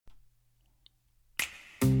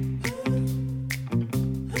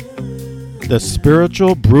The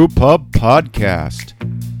Spiritual Brewpub Podcast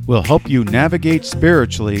will help you navigate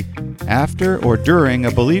spiritually after or during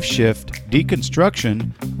a belief shift,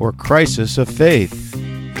 deconstruction, or crisis of faith.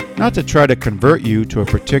 Not to try to convert you to a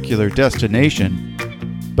particular destination,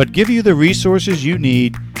 but give you the resources you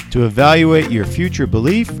need to evaluate your future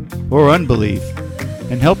belief or unbelief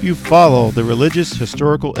and help you follow the religious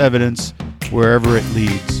historical evidence wherever it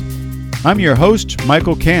leads. I'm your host,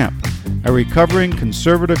 Michael Camp, a recovering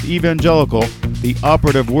conservative evangelical, the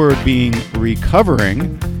operative word being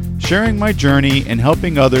recovering, sharing my journey and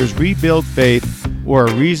helping others rebuild faith or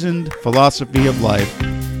a reasoned philosophy of life.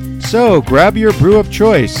 So grab your brew of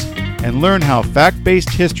choice and learn how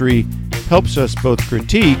fact-based history helps us both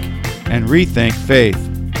critique and rethink faith.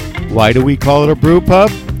 Why do we call it a brew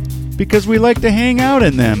pub? Because we like to hang out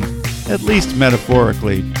in them, at least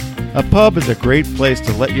metaphorically. A pub is a great place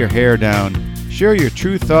to let your hair down, share your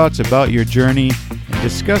true thoughts about your journey, and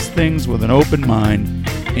discuss things with an open mind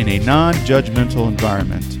in a non-judgmental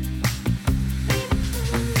environment.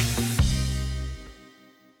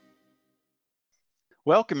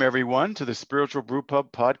 Welcome, everyone, to the Spiritual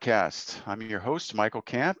Brewpub Podcast. I'm your host, Michael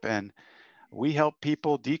Camp, and we help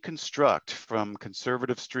people deconstruct from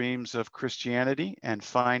conservative streams of Christianity and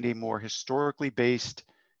find a more historically based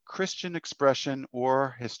Christian expression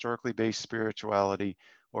or historically based spirituality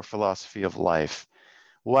or philosophy of life.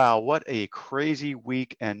 Wow, what a crazy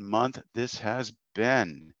week and month this has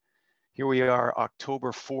been. Here we are,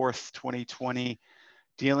 October 4th, 2020,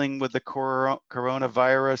 dealing with the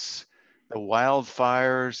coronavirus, the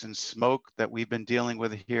wildfires and smoke that we've been dealing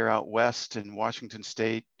with here out west in Washington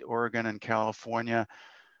State, Oregon, and California.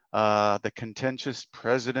 The contentious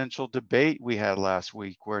presidential debate we had last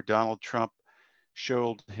week, where Donald Trump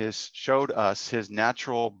showed us his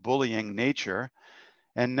natural bullying nature.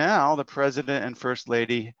 And now the president and first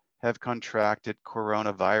lady have contracted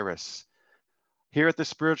coronavirus. Here at the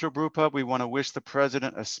Spiritual Brewpub, we want to wish the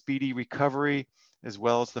president a speedy recovery, as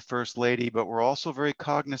well as the first lady, but we're also very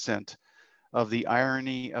cognizant of the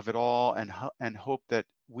irony of it all and hope that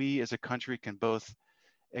we as a country can both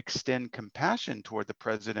extend compassion toward the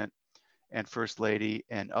president and first lady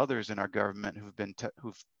and others in our government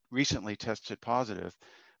who've recently tested positive,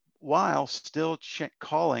 while still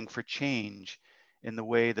calling for change in the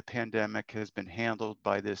way the pandemic has been handled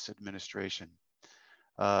by this administration,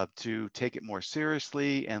 to take it more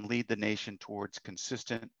seriously and lead the nation towards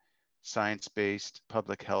consistent science-based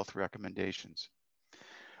public health recommendations.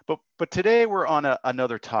 But today we're on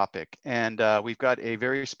another topic, and we've got a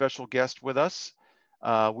very special guest with us.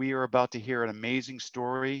 We are about to hear an amazing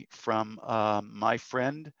story from my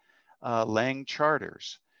friend, Lang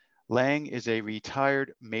Charters. Lang is a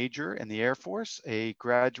retired major in the Air Force, a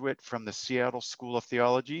graduate from the Seattle School of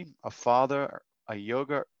Theology, a father, a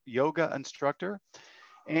yoga instructor,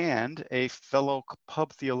 and a fellow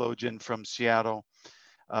pub theologian from Seattle,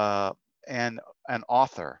 and an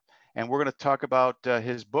author. And we're going to talk about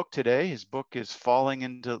his book today. His book is Falling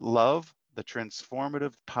into Love, The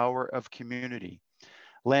Transformative Power of Community.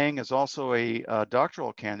 Lang is also a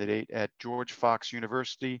doctoral candidate at George Fox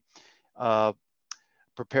University,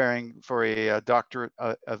 preparing for a doctorate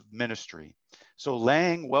of ministry. So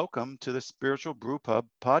Lang, welcome to the Spiritual Brewpub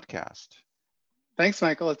Podcast. Thanks,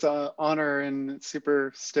 Michael. It's an honor and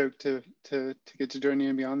super stoked to get to join you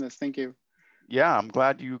and be on this. Thank you. Yeah, I'm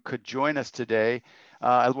glad you could join us today.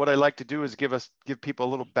 What I like to do is give people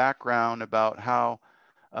a little background about how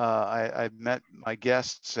I met my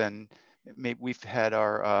guests, and maybe we've had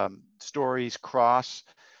our stories cross.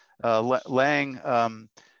 Lang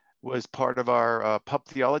was part of our pub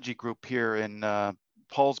theology group here in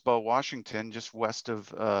Paulsbo, Washington, just west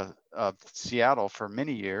of Seattle for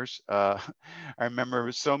many years. I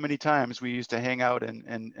remember so many times we used to hang out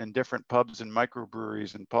in different pubs and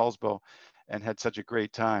microbreweries in Paulsbo and had such a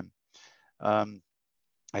great time.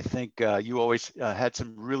 I think you always had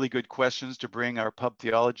some really good questions to bring our pub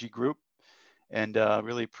theology group, and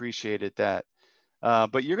really appreciated that.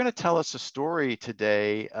 But you're going to tell us a story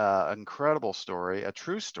today, an incredible story, a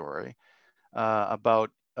true story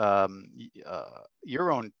about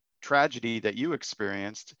your own tragedy that you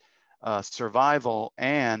experienced, survival,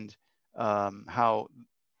 and how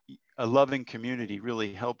a loving community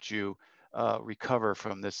really helped you recover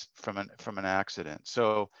from an accident.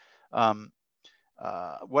 So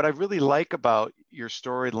what I really like about your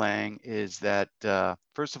story, Lang, is that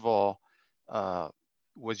first of all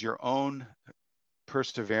was your own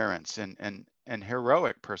perseverance and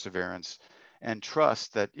heroic perseverance and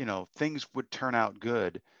trust that things would turn out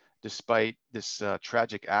good despite this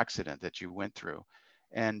tragic accident that you went through.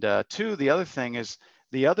 And two, the other thing is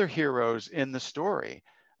the other heroes in the story.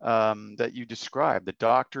 that you described, the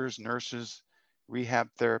doctors, nurses, rehab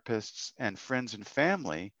therapists, and friends and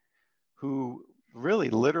family who really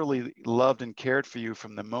literally loved and cared for you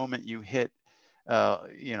from the moment you hit,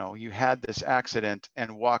 you had this accident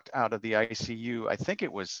and walked out of the ICU. I think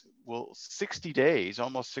it was, 60 days,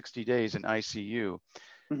 almost 60 days in ICU.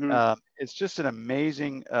 Mm-hmm. It's just an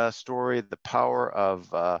amazing story, the power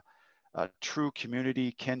of true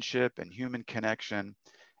community, kinship, and human connection,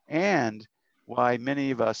 and why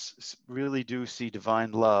many of us really do see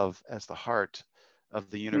divine love as the heart of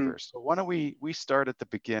the universe. So why don't we start at the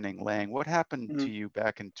beginning, Lang? What happened Mm-hmm. to you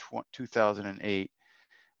back in 2008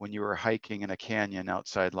 when you were hiking in a canyon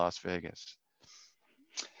outside Las Vegas?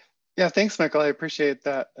 Yeah, thanks, Michael. I appreciate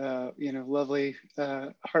that. Lovely,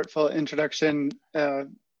 heartfelt introduction. Yeah,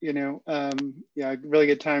 really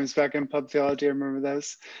good times back in pub theology. I remember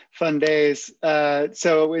those fun days.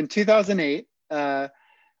 So in 2008, I've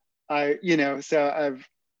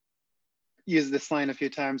used this line a few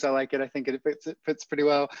times. I like it. I think it fits pretty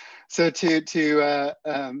well. So to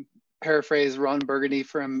paraphrase Ron Burgundy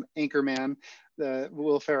from Anchorman, the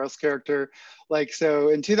Will Ferrell's character, so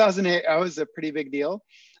in 2008, I was a pretty big deal.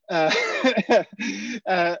 And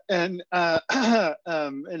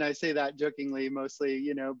I say that jokingly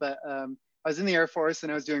mostly, but I was in the Air Force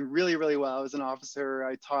and I was doing really, really well. I was an officer.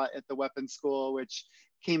 I taught at the weapons school, which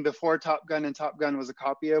came before Top Gun, and Top Gun was a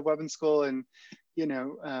copy of weapons school. And,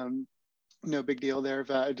 no big deal there,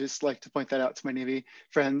 but I just like to point that out to my Navy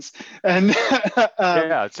friends. And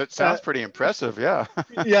yeah, it sounds pretty impressive. Yeah.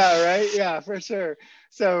 Yeah, right. Yeah, for sure.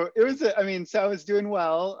 So it was, so I was doing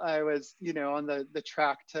well. I was, on the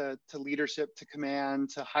track to leadership, to command,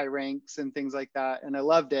 to high ranks and things like that. And I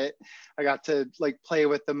loved it. I got to play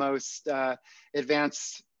with the most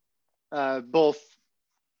advanced, both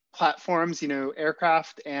platforms,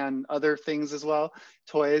 aircraft and other things as well,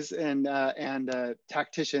 toys and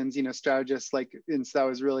tacticians, strategists, and so that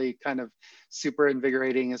was really kind of super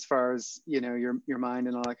invigorating as far as, your mind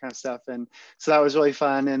and all that kind of stuff. And so that was really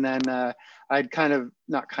fun. And then I'd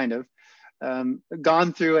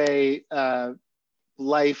gone through a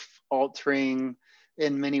life altering,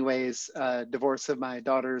 in many ways, divorce of my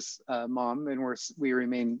daughter's mom, and we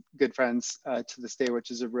remain good friends to this day,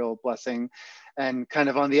 which is a real blessing. And kind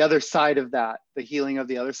of on the other side of that, the healing of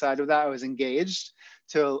the other side of that, I was engaged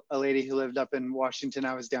to a lady who lived up in Washington.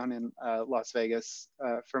 I was down in Las Vegas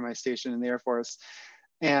for my station in the Air Force.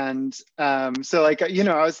 And so I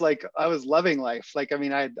was loving life.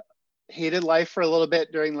 I hated life for a little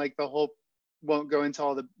bit during the whole, won't go into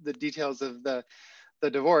all the details of the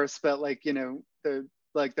divorce, but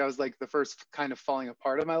that was the first kind of falling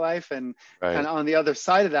apart of my life. And right. Kind of on the other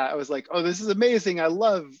side of that, I was like, oh, this is amazing. I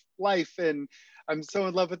love life. And I'm so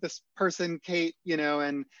in love with this person, Kate,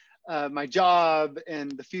 and my job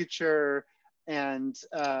and the future. And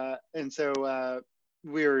so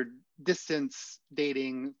we were distance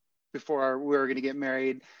dating before we were going to get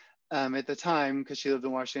married. At the time, because she lived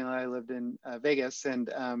in Washington and I lived in Vegas. And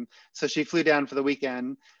so she flew down for the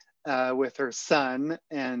weekend with her son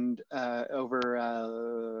and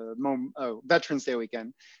over Veterans Day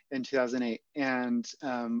weekend in 2008. And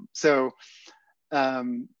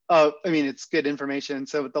it's good information.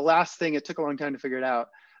 So the last thing, it took a long time to figure it out,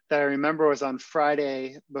 that I remember was on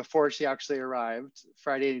Friday before she actually arrived.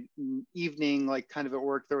 Friday evening, kind of at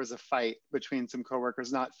work, there was a fight between some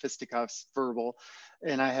coworkers, not fisticuffs, verbal.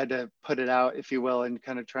 And I had to put it out, if you will, and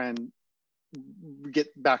kind of try and get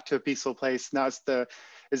back to a peaceful place. Now it's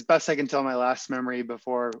as best I can tell, my last memory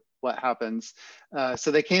before what happens.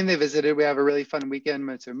 So they came, they visited. We have a really fun weekend.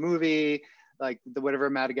 Went to a movie, whatever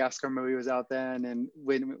Madagascar movie was out then, and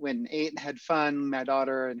went and ate and had fun. My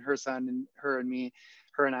daughter and her son and her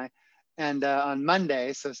and I. And on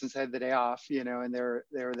Monday, so since I had the day off, and they were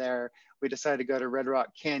there, we decided to go to Red Rock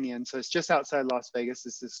Canyon. So it's just outside Las Vegas.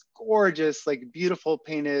 It's this gorgeous, beautiful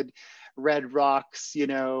painted red rocks,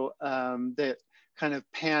 that kind of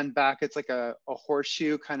pan back. It's like a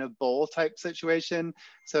horseshoe kind of bowl type situation.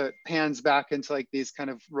 So it pans back into these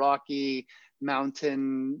kind of rocky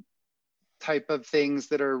mountain type of things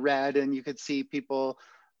that are red, and you could see people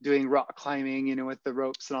doing rock climbing, with the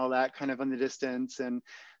ropes and all that kind of in the distance. And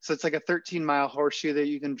so it's like a 13-mile horseshoe that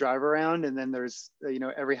you can drive around. And then there's,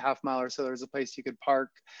 every half mile or so, there's a place you could park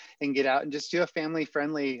and get out and just do a family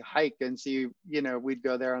friendly hike. And so, we'd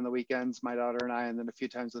go there on the weekends, my daughter and I, and then a few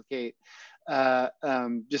times with Kate,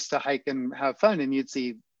 just to hike and have fun. And you'd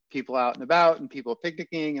see people out and about and people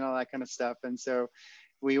picnicking and all that kind of stuff. And so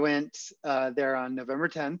we went there on November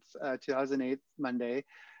 10th, 2008, Monday.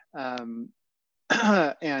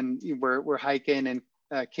 And we're hiking, and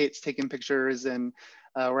Kate's taking pictures, and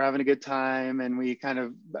we're having a good time. And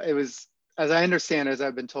it was as I understand, as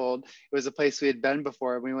I've been told, it was a place we had been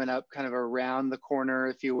before. We went up kind of around the corner,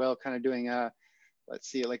 if you will, kind of doing a, let's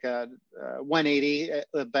see, like a 180,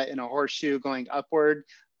 but in a horseshoe going upward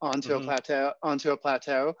onto a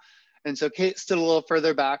plateau. And so Kate stood a little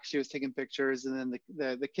further back. She was taking pictures, and then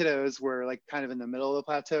the kiddos were like kind of in the middle of the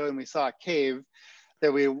plateau, and we saw a cave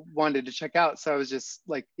that we wanted to check out. So I was just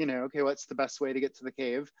like, okay, what's the best way to get to the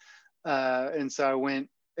cave? And so I went,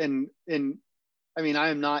 and I mean, I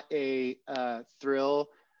am not a thrill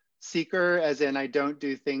seeker, as in I don't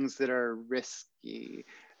do things that are risky,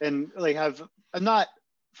 and like I'm not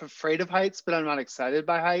afraid of heights, but I'm not excited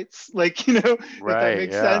by heights. Like, Right, if that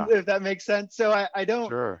makes sense. If that makes sense. So I don't.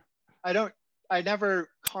 Sure. I never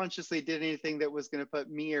consciously did anything that was going to put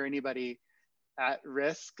me or anybody at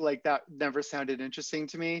risk. Like that never sounded interesting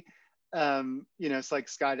to me. It's like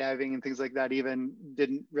skydiving and things like that even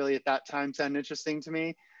didn't really at that time sound interesting to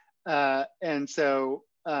me. And so,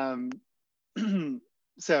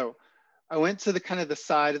 so I went to the kind of the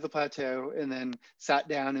side of the plateau and then sat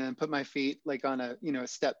down and then put my feet like on a, a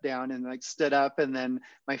step down and like stood up, and then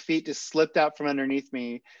my feet just slipped out from underneath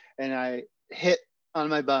me and I hit on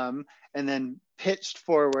my bum and then pitched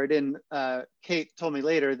forward. And Kate told me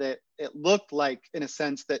later that it looked like, in a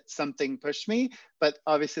sense, that something pushed me, but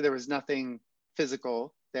obviously there was nothing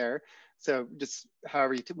physical there. So just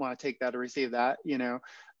however you want to take that or receive that,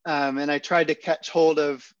 and I tried to catch hold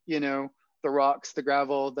of, the rocks, the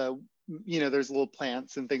gravel, there's little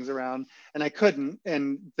plants and things around, and I couldn't.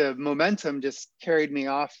 And the momentum just carried me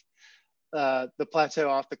off the plateau,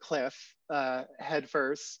 off the cliff, head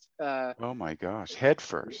first. Oh my gosh, head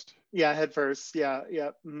first. Yeah, head first. Yeah,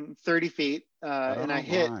 30 feet. And I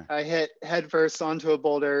hit head first onto a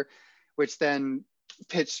boulder, which then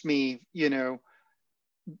pitched me,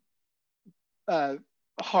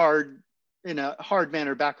 hard, in a hard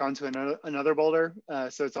manner, back onto another boulder.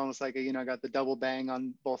 So it's almost like, I got the double bang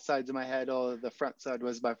on both sides of my head. Although the front side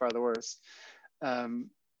was by far the worst.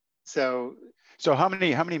 So how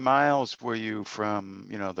many miles were you from,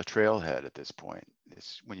 the trailhead at this point?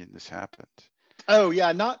 When this happened? Oh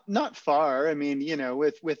yeah, not far. I mean,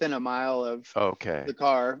 within a mile of the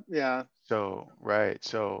car. Yeah. So right.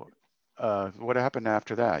 So what happened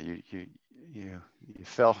after that? You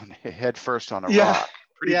fell head first on a rock.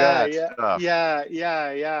 Pretty bad stuff.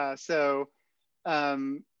 Yeah. So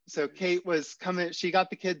so Kate was coming, she got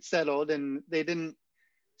the kids settled, and they didn't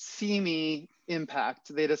see me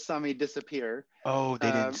impact. They just saw me disappear. Oh,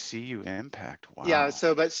 they didn't see you impact. Wow. Yeah.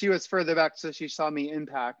 So, but she was further back, so she saw me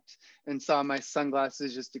impact and saw my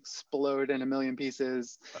sunglasses just explode in a million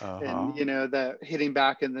pieces, and the hitting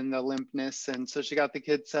back, and then the limpness. And so she got the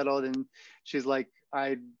kid settled, and she's like,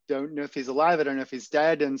 I don't know if he's alive. I don't know if he's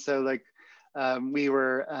dead. And so like, we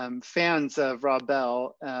were fans of Rob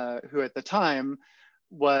Bell, who at the time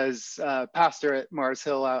was pastor at Mars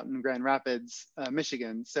Hill out in Grand Rapids,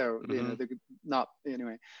 Michigan. So, not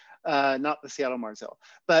the Seattle Mars Hill,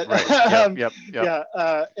 but right. Yep.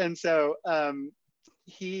 Yeah. And so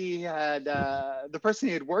he had, the person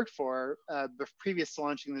he had worked for, previous to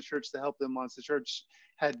launching the church, to help them launch the church,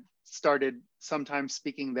 had started sometimes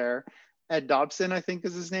speaking there. Ed Dobson, I think,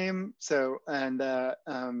 is his name. So, and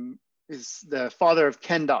is the father of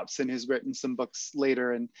Ken Dobson, who's written some books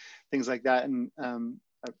later and things like that. And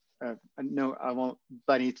no, I won't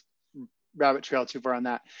bunny rabbit trail too far on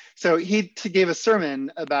that. So he gave a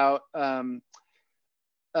sermon about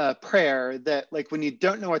prayer, that like, when you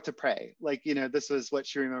don't know what to pray, like, this was what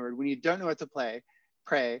she remembered. When you don't know what to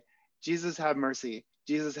pray, Jesus have mercy,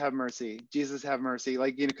 Jesus have mercy, Jesus have mercy,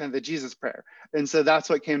 like, kind of the Jesus prayer. And so that's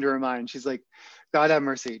what came to her mind. She's like, God have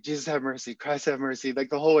mercy, Jesus have mercy, Christ have mercy, like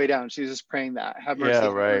the whole way down. She was just praying that, have mercy,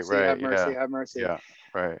 have mercy, have mercy. Yeah,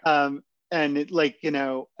 right. And it, like, and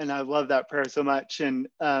I love that prayer so much.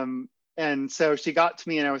 And so she got to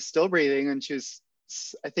me, and I was still breathing, and she was,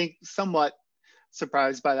 I think, somewhat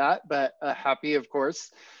surprised by that, but happy, of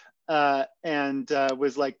course, and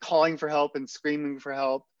was like calling for help and screaming for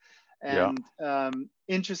help. And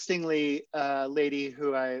interestingly, a lady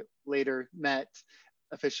who I later met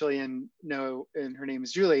officially and know, and her name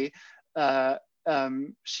is Julie,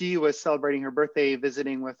 she was celebrating her birthday,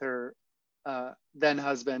 visiting with her then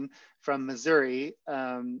husband from Missouri,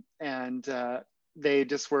 and they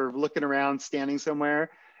just were looking around, standing somewhere,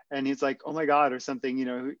 and he's like, oh my God, or something,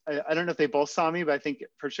 I don't know if they both saw me, but I think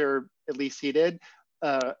for sure, at least he did,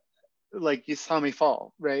 like, you saw me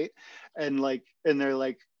fall, right? And they're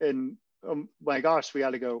like, and oh my gosh, we got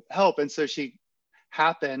to go help. And so she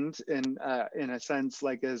happened, in a sense,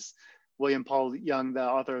 like, as William Paul Young, the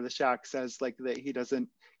author of The Shack, says, like, that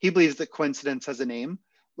he believes that coincidence has a name.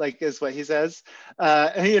 like is what he says.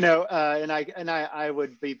 I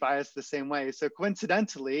would be biased the same way. So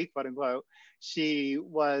coincidentally, quote unquote, she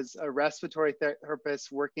was a respiratory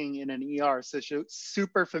therapist working in an ER. So she was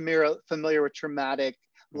super familiar with traumatic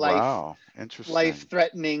Wow, interesting.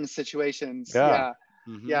 life-threatening situations. Yeah. Yeah.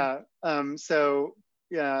 Mm-hmm. Yeah. So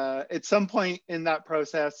yeah, at some point in that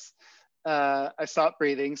process, I stopped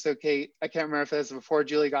breathing. So Kate, I can't remember if it was before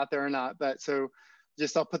Julie got there or not, but so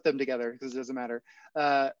just I'll put them together because it doesn't matter.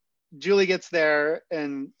 Julie gets there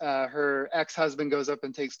and her ex-husband goes up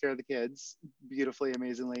and takes care of the kids beautifully,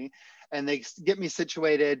 amazingly. And they get me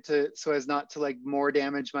situated so as not to like more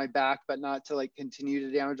damage my back, but not to like continue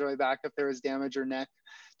to damage my back if there was damage or neck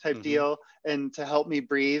type deal, and to help me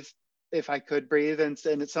breathe if I could breathe. And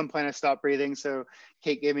at some point I stopped breathing. So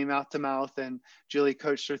Kate gave me mouth to mouth and Julie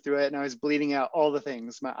coached her through it. And I was bleeding out all the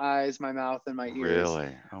things, my eyes, my mouth, and my ears. Really?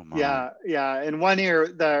 Oh my. Yeah. Yeah. And one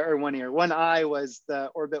eye was, the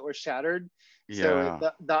orbit was shattered. So Yeah.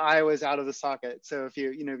 the eye was out of the socket. So if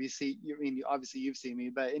you see, obviously you've seen me,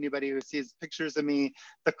 but anybody who sees pictures of me,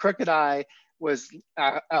 the crooked eye was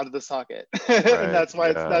out of the socket. And Right. that's why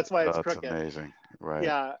Yeah. it's That's crooked. amazing. Right.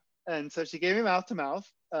 Yeah. And so she gave me mouth to mouth.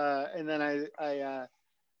 And then I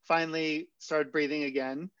finally started breathing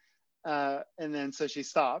again. And then so she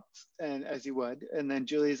stopped, and as you would. And then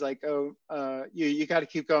Julie's like, "Oh, you got to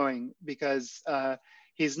keep going because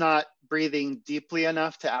he's not breathing deeply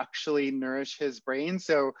enough to actually nourish his brain.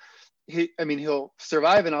 So he'll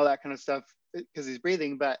survive and all that kind of stuff because he's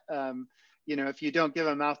breathing, but if you don't give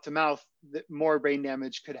him mouth to mouth, more brain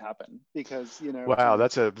damage could happen because Wow,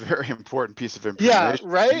 that's a very important piece of yeah, information.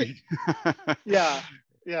 right. Yeah.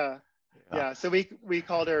 Yeah. Yeah, so we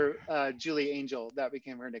called her Julie Angel. That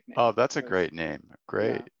became her nickname. Oh, that's a great name.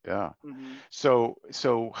 Great. Yeah. Mm-hmm.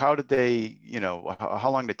 So how did they, how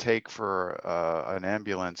long did it take for an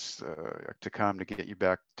ambulance to come to get you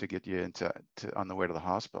back, to get you on the way to the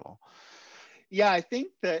hospital? Yeah, I think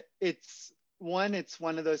that it's one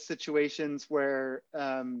of those situations where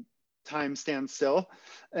time stands still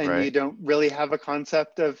and Right. you don't really have a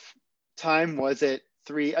concept of time. Was it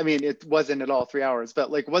it wasn't at all 3 hours,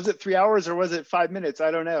 but like, was it 3 hours or was it 5 minutes?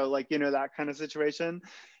 I don't know, like, that kind of situation,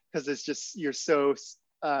 because it's just, you're so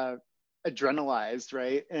adrenalized,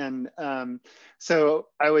 right? And so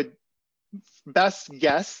I would, best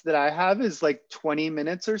guess that I have is like 20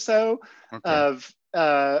 minutes or so. Okay.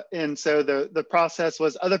 And so the process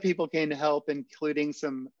was, other people came to help, including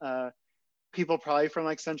some people probably from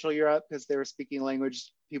like Central Europe, because they were speaking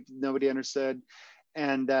language nobody understood.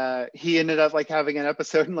 And he ended up like having an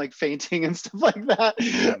episode and like fainting and stuff like that.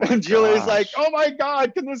 Oh And Julie's like, gosh. "Oh my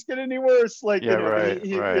God, can this get any worse?" Like, Yeah, right,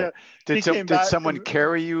 he right. Did back someone and,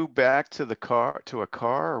 carry you back to a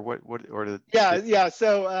car, or what, or yeah.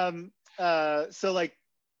 So like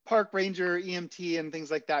park ranger, EMT, and things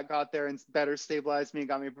like that got there and better stabilized me and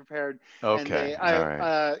got me prepared. And Okay, all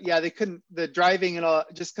right. they couldn't, the driving and all,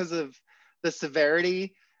 just because of the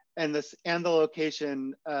severity and the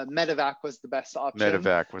location, medevac was the best option.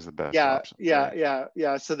 Medevac was the best option. Right.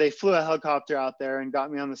 Yeah. So they flew a helicopter out there and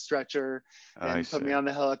got me on the stretcher and put me see. on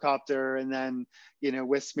the helicopter, and then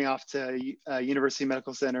whisked me off to University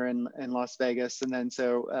Medical Center in Las Vegas. And then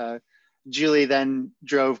so Julie then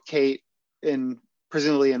drove Kate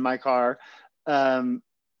presumably in my car,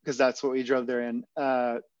 because that's what we drove there in,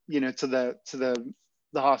 to the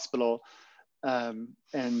hospital, and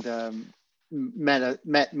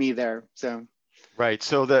met me there. So right.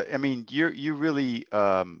 So you really,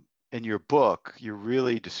 in your book, you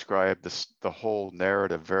really describe the whole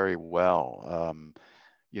narrative very well.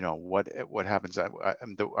 What happens.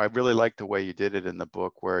 I really like the way you did it in the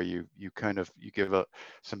book, where you give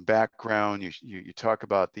some background, you talk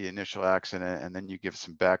about the initial accident, and then you give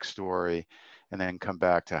some backstory, and then come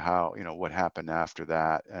back to how, what happened after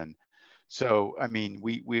that. And so, I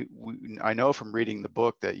know from reading the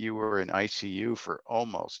book that you were in ICU for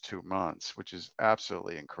almost 2 months, which is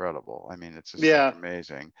absolutely incredible. It's just like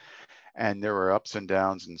amazing. And there were ups and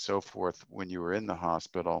downs and so forth when you were in the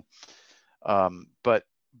hospital. But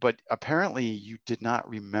apparently you did not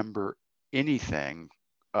remember anything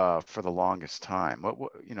for the longest time.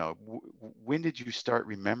 When did you start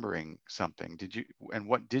remembering something? And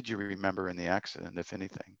what did you remember in the accident, if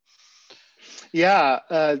anything? Yeah,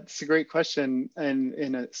 it's a great question, and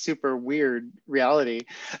in a super weird reality.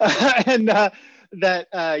 And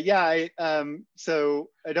so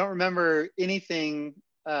I don't remember anything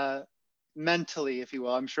mentally, if you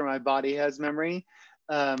will. I'm sure my body has memory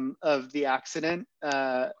of the accident,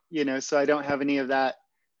 so I don't have any of that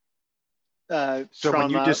so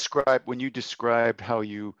trauma. when you described how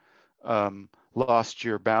you lost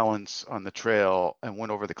your balance on the trail and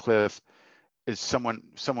went over the cliff, is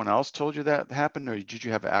someone else told you that happened, or did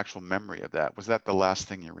you have an actual memory of that? Was that the last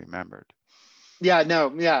thing you remembered? Yeah,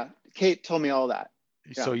 no, yeah. Kate told me all that.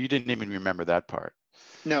 Yeah. So you didn't even remember that part.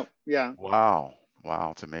 No, yeah. Wow.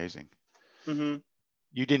 Wow, it's amazing. Hmm.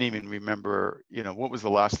 You didn't even remember, what was the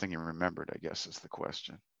last thing you remembered, I guess is the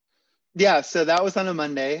question. Yeah, so that was on a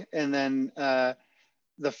Monday. And then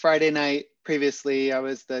the Friday night previously, I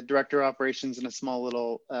was the director of operations in a small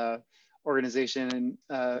little organization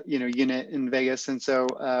and unit in Vegas. And so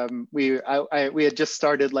we had just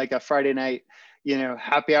started like a Friday night,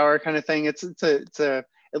 happy hour kind of thing. It's a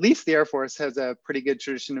at least the Air Force has a pretty good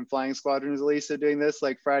tradition in flying squadrons, at least of doing this.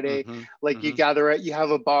 Like Friday, Mm-hmm. like you Mm-hmm. gather it, you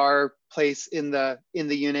have a bar place in the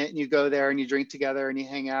unit, and you go there and you drink together and you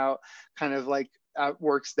hang out, kind of like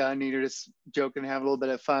work's done, and you're just joking and have a little bit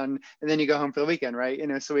of fun, and then you go home for the weekend, right?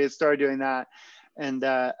 So we had started doing that, and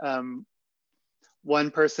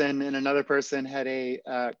one person and another person had a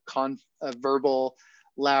verbal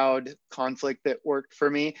loud conflict that worked for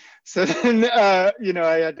me. So then, I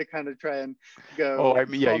had to kind of try and Oh, go I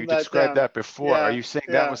mean, yeah, you calm that described down. that before. Are Yeah, you saying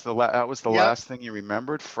that yeah, was the yep, last thing you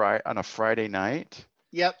remembered on a Friday night?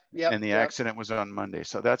 yep, yep, And the yep, accident was on Monday.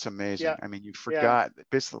 So that's amazing. yeah, I mean, you yeah, forgot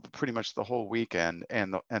basically pretty much the whole weekend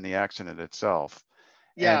and the accident itself.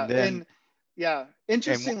 yeah, And then and yeah.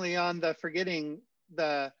 and Interestingly, on the forgetting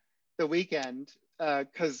the weekend,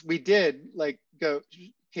 because we did like go.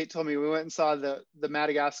 Kate told me we went and saw the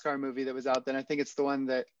Madagascar movie that was out then. I think it's the one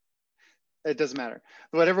that it doesn't matter.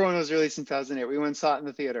 Whatever one was released in 2008, we went and saw it in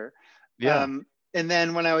the theater. yeah. And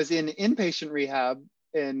then when I was in inpatient rehab,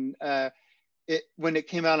 and when it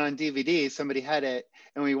came out on DVD, somebody had it,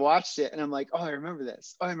 and we watched it, and I'm like, oh, I remember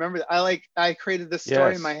this. Oh, I remember that. I created this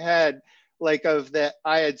story in my Yes. head, like of that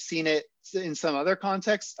I had seen it in some other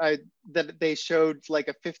context. That they showed like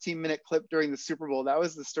a 15-minute clip during the Super Bowl. That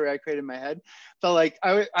was the story I created in my head. But like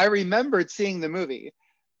I remembered seeing the movie,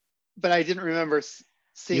 but I didn't remember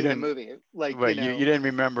You seeing the didn't movie. Like, Right. You didn't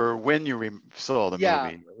remember when you saw the yeah,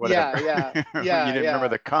 movie or yeah, whatever. yeah, You yeah, didn't remember yeah,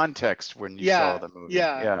 the context when you saw yeah, the movie.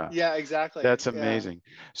 yeah, Yeah. yeah, exactly. That's Yeah, amazing.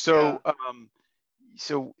 yeah,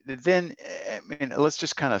 So then, I mean, let's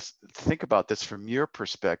just kind of think about this from your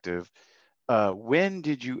perspective. When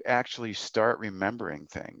did you actually start remembering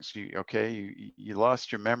things? You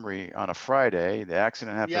lost your memory on a Friday. The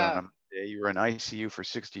accident happened on yeah. a Monday. You were in ICU for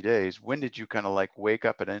 60 days. When did you kind of like wake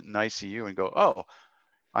up in ICU and go, "Oh,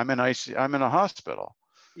 I'm in ICU. I'm in a hospital."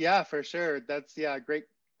 Yeah, for sure. That's, yeah, great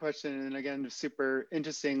question. And again, super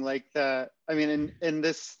interesting. Like I mean, in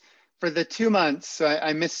this, for the 2 months, so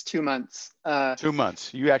I missed 2 months. 2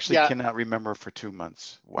 months. You actually Yeah, cannot remember for 2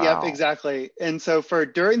 months. yep, Wow. exactly. And so for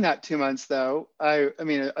during that 2 months though, I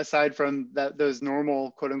mean, aside from that, those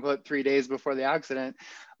normal quote unquote 3 days before the accident,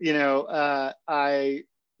 I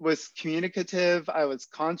was communicative, I was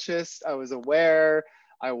conscious, I was aware,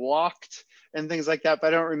 I walked and things like that. But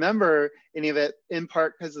I don't remember any of it, in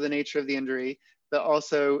part because of the nature of the injury, but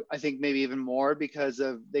also I think maybe even more because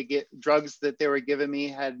of they get drugs that they were giving me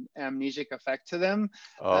had amnesic effect to them.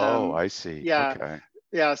 Oh, Um, I see. yeah, Okay.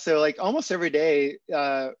 yeah. So like almost every day,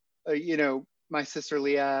 my sister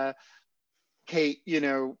Leah, Kate, they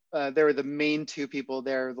were the main two people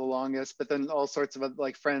there the longest, but then all sorts of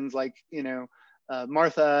like friends like,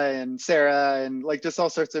 Martha and Sarah and like just all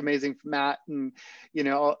sorts of amazing Matt and,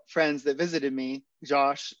 all friends that visited me,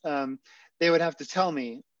 Josh, they would have to tell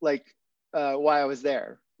me like why I was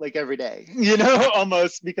there like every day,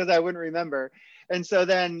 almost because I wouldn't remember. And so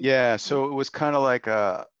then, Yeah, so it was kind of like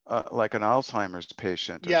an Alzheimer's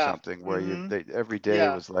patient or yeah, something where mm-hmm, every day yeah,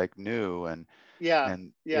 was like new yeah,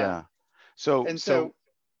 and yeah. yeah. So And so so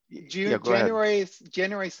yeah, June, go ahead. January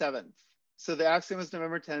 7th. So the accident was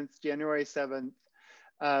November 10th, January 7th.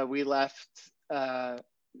 We left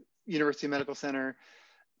University Medical Center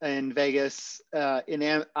in Vegas.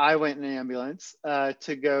 I went in an ambulance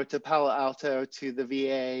to go to Palo Alto to the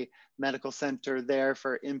VA Medical Center there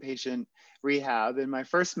for inpatient rehab. And my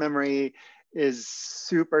first memory is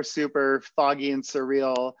super, super foggy and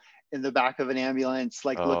surreal in the back of an ambulance,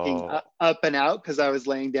 like looking Oh, up and out because I was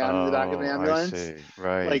laying down in the back of an I ambulance. see.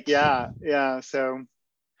 Like, Right. yeah, yeah. So,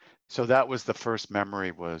 So that was the first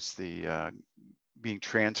memory was the being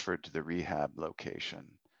transferred to the rehab location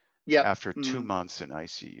yep. after two Mm-hmm. months in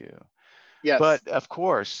ICU. Yes. But of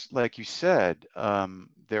course, like you said,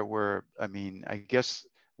 there were, I mean, I guess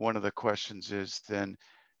one of the questions is then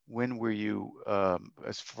when were you,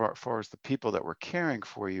 as far as the people that were caring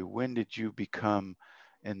for you, when did you become,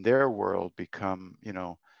 in their world, become,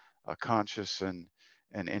 conscious and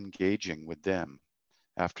engaging with them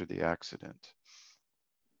after the accident?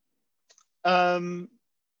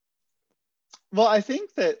 Well, I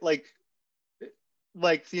think that like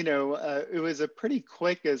like, it was a pretty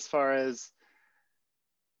quick as far as,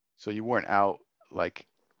 So you weren't out like,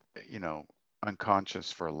 you know,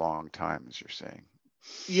 unconscious for a long time, as you're saying.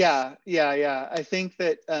 yeah. I think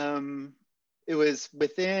that it was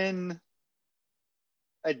within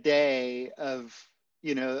a day of,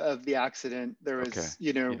 of the accident. There Okay.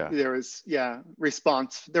 was, Yeah.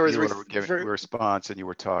 response. There was, You were giving a response and you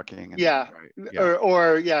were talking and yeah, right. Yeah.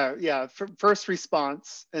 or yeah. First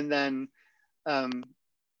response, and then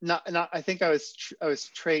not. I think I was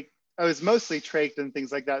trach. I was mostly trached and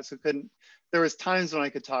things like that, so couldn't. There was times when I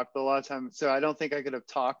could talk, but a lot of times, so I don't think I could have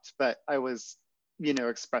talked, but I was,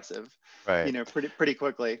 expressive, Right. pretty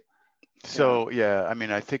quickly. Yeah. So yeah, I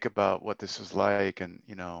mean, I think about what this was like, and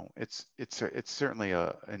you know, it's certainly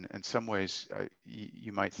in some ways,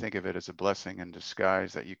 you might think of it as a blessing in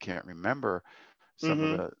disguise that you can't remember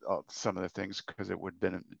Mm-hmm. some of the things because it would have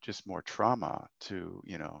been just more trauma to,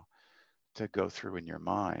 you know, to go through in your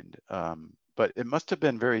mind. But it must have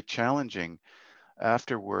been very challenging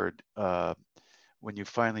afterward, when you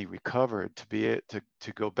finally recovered, to be it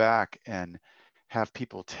to go back and have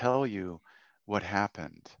people tell you what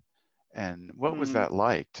happened. And what was Mm-hmm. that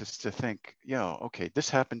like? Just to think, you know, okay, this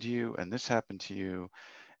happened to you and this happened to you,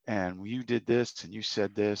 and you did this and you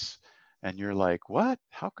said this, and you're like, what?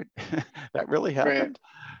 How could that really Right. happened?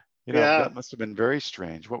 You know, Yeah. that must have been very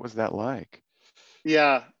strange. What was that like?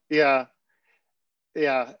 Yeah. Yeah.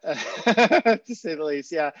 Yeah. To say the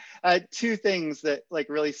least. Yeah. Two things that like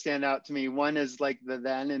really stand out to me. One is like the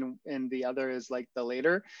then, and the other is like the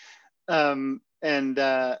later. And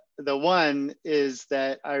the one is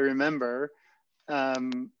that I remember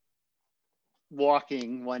um,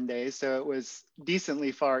 walking one day. So it was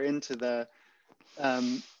decently far into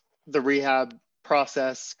um, the rehab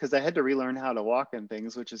process because I had to relearn how to walk and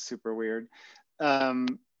things, which is super weird.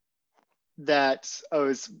 Um, that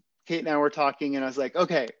Kate and I were talking, and I was like,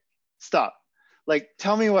 okay, stop. Like,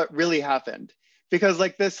 tell me what really happened. Because,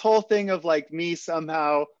 like, this whole thing of like me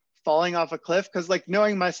somehow falling off a cliff, because, like,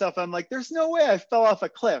 knowing myself, I'm like, there's no way I fell off a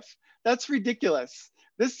cliff. That's ridiculous.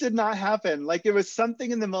 This did not happen. Like, it was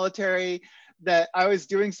something in the military that I was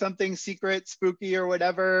doing something secret, spooky, or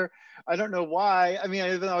whatever. I don't know why. I mean,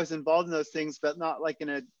 I was involved in those things, but not like in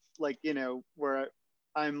a, like, where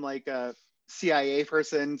I'm like a CIA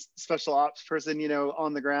person, special ops person,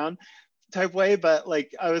 on the ground type way. But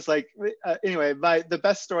like, I was like, anyway, the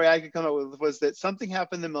best story I could come up with was that something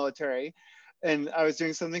happened in the military, and I was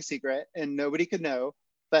doing something secret, and nobody could know.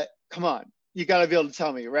 But come on, you got to be able to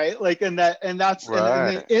tell me, right? Like, and then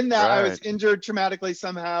Right, in that I was right. injured traumatically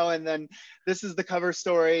somehow, and then this is the cover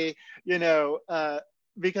story,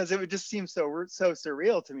 because it would just seem so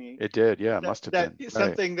surreal to me It did. Yeah, it that must have been. Right,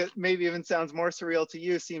 something that maybe even sounds more surreal to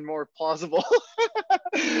you seemed more plausible.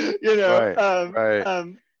 right, Um,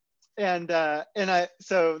 right. and I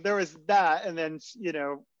so there was that, and then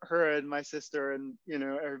her and my sister and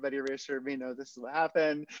everybody reassured me, no, this is what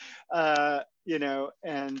happened. And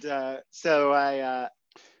so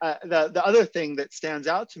the other thing that stands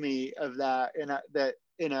out to me of that,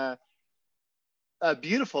 in a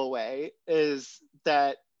beautiful way, is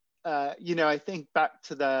that I think back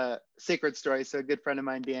to the sacred story. So a good friend of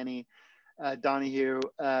mine, Danny Donahue,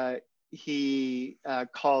 he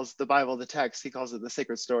calls the Bible, the text, he calls it the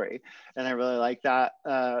sacred story, and I really like that,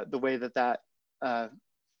 the way that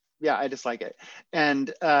yeah, I just like it.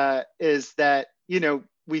 And is that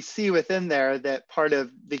we see within there that part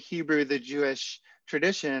of the Hebrew, the Jewish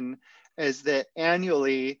tradition, is that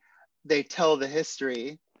annually they tell the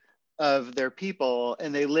history of their people,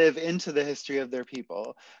 and they live into the history of their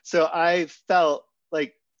people. So I felt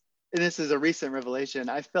like, and this is a recent revelation,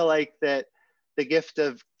 I feel like that the gift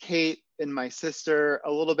of Kate and my sister,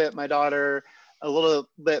 a little bit my daughter, a little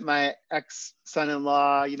bit my ex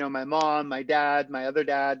son-in-law, my mom, my dad, my other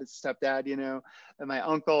dad, stepdad, and my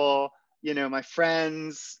uncle, my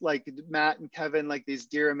friends like Matt and Kevin, like these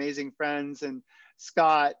dear, amazing friends, and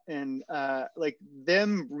Scott, and like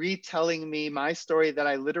them retelling me my story that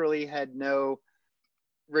I literally had no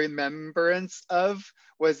remembrance of,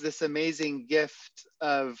 was this amazing gift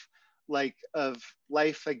of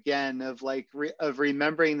life again, of of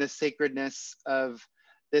remembering the sacredness of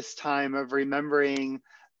this time, of remembering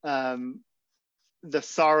the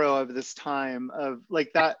sorrow of this time, of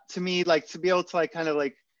like that, to me, like to be able to like kind of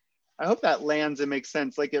like, I hope that lands and makes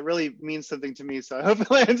sense. Like it really means something to me. So I hope it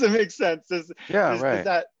lands and makes sense. Yeah, Does right.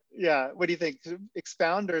 that, yeah. What do you think?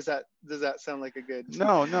 Expound, or does that sound like a good?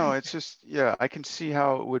 No, no, it's just, yeah, I can see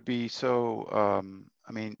how it would be so,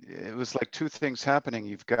 I mean, it was like two things happening.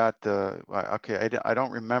 You've got okay, I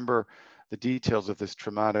don't remember the details of this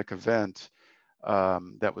traumatic event,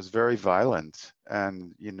 that was very violent,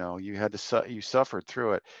 and you had to you suffered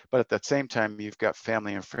through it. But at the same time, you've got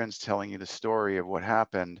family and friends telling you the story of what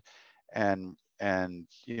happened, and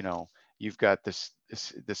you've got this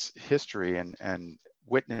history and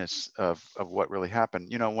witness of what really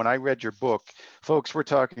happened. When I read your book, folks, we're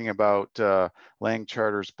talking about Lang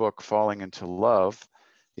Charter's book, Falling into Love.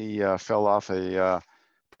 He fell off a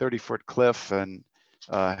 30-foot cliff and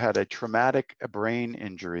had a traumatic brain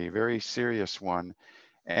injury, very serious one.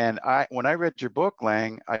 And when I read your book,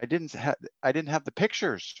 Lang, I didn't have the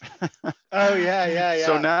pictures. Oh yeah.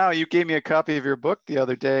 So now you gave me a copy of your book the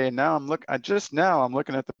other day, and now I'm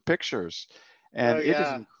looking at the pictures, and Oh it is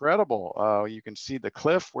yeah. incredible. You can see the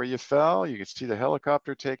cliff where you fell. You can see the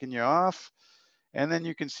helicopter taking you off, and then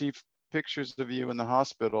you can see pictures of you in the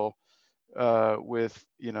hospital with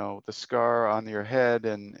the scar on your head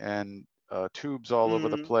and tubes all over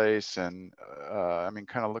the place, and I mean,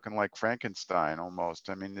 kind of looking like Frankenstein almost.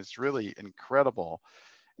 I mean, it's really incredible.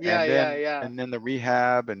 Yeah, yeah. And then the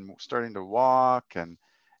rehab and starting to walk and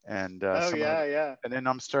Oh some of yeah, yeah. and then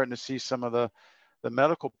I'm starting to see some of the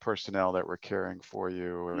medical personnel that were caring for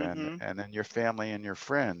you, Mm-hmm. and then your family and your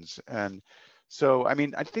friends. And so, I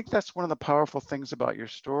mean, I think that's one of the powerful things about your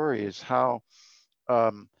story is how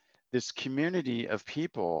this community of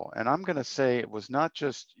people, and I'm going to say it was not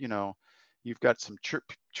just, you've got some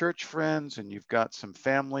church friends, and you've got some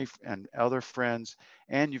family and other friends,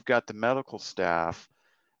 and you've got the medical staff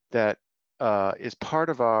that is part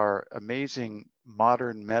of our amazing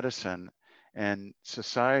modern medicine and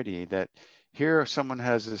society. That here someone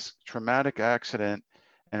has this traumatic accident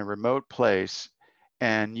in a remote place,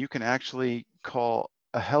 and you can actually call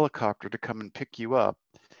a helicopter to come and pick you up,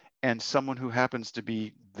 and someone who happens to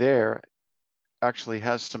be there actually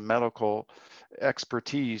has some medical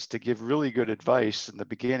expertise to give really good advice in the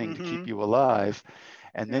beginning to keep you alive.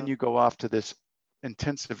 And then you go off to this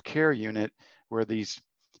intensive care unit where these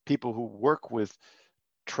people who work with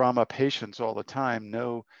trauma patients all the time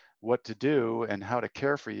know what to do and how to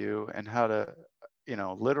care for you and how to,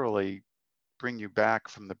 literally bring you back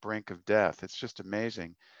from the brink of death. It's just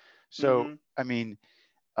amazing. So, I mean,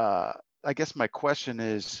 I guess my question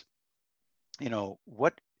is,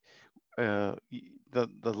 what the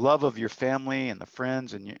love of your family and the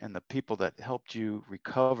friends and the people that helped you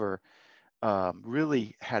recover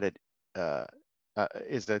really had it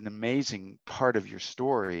is an amazing part of your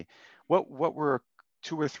story. What were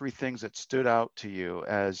 2 or 3 things that stood out to you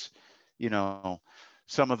as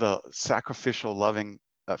some of the sacrificial, loving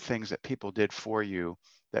things that people did for you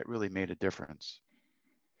that really made a difference?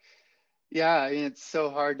 Yeah, I mean, it's so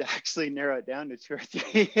hard to actually narrow it down to 2 or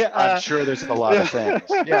 3. I'm sure there's a lot of things.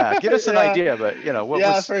 Yeah, give us an Yeah, idea, but what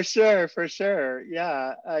yeah, was. for sure.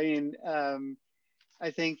 Yeah, I mean,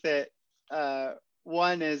 I think that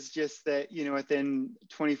one is just that, within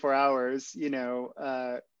 24 hours,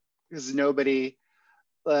 because nobody,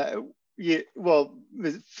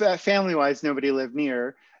 family-wise, nobody lived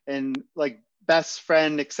near, and like best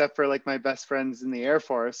friend, except for like my best friends in the Air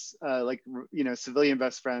Force, civilian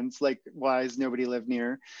best friends, like wise, nobody lived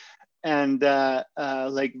near, and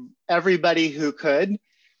like everybody who could,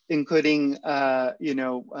 including one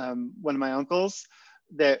of my uncles,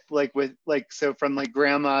 that like with like, so from like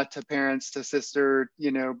grandma to parents to sister,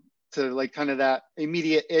 to like kind of that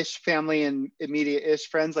immediate-ish family and immediate-ish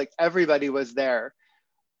friends, like everybody was there.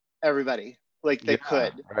 Everybody, like that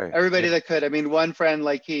could. Right. Everybody Yeah. that could. I mean, one friend,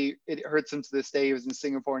 like it hurts him to this day. He was in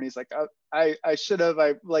Singapore and he's like, I should have.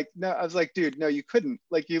 I like, no, I was like, dude, no, you couldn't.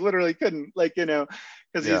 Like, you literally couldn't. Like, because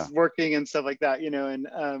Yeah. he's working and stuff like that.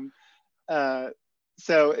 And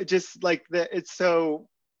so it just like that. It's so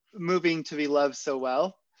moving to be loved so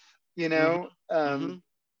well. Mm-hmm.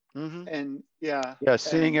 Mm-hmm. Mm-hmm. And yeah, Yeah.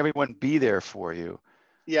 Seeing and everyone be there for you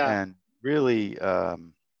yeah, and really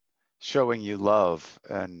showing you love,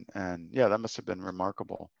 and yeah, that must have been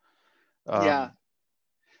remarkable. yeah. Um,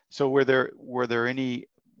 so were there any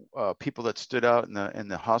people that stood out in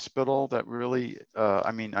the hospital that really?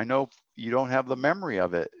 I mean, I know you don't have the memory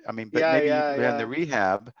of it. I mean, but Yeah, maybe yeah, you had the yeah,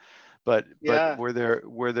 rehab. But yeah,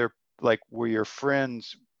 were your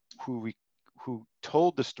friends who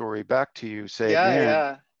told the story back to you say, yeah, man,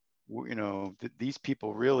 yeah. these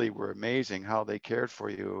people really were amazing, how they cared for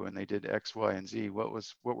you and they did X, Y, and Z. What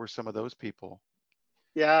were some of those people?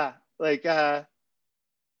 Yeah, like all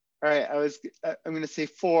right, I'm going to say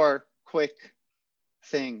 4 quick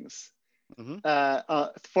things.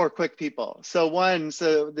 Mm-hmm. 4 quick people. So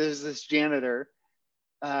there's this janitor.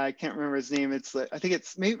 I can't remember his name. It's like, I think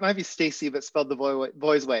it might be Stacy, but spelled the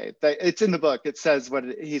boy's way. But it's in the book. It says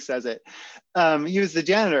he says it. He was the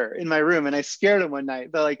janitor in my room, and I scared him one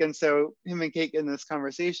night. But like, and so him and Kate in this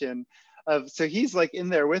conversation, So he's like in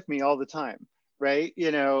there with me all the time, right?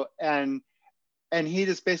 And he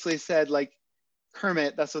just basically said like,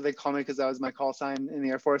 Kermit, that's what they call me because that was my call sign in the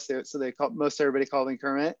Air Force. So most everybody called me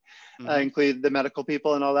Kermit, including the medical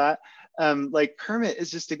people and all that. Like Kermit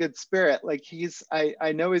is just a good spirit. Like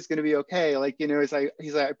I know he's going to be okay. Like,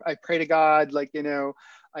 he's like, I pray to God, like,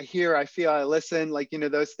 I hear, I feel, I listen, like,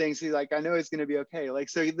 those things. He's like, I know he's going to be okay. Like,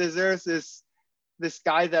 so there's this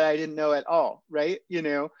guy that I didn't know at all, right?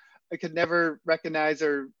 I could never recognize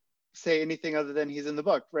or say anything other than he's in the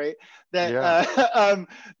book, right? That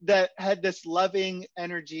that had this loving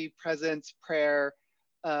energy, presence, prayer,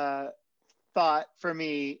 thought for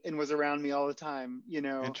me, and was around me all the time.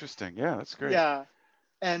 Interesting. Yeah, that's great. Yeah,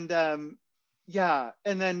 and and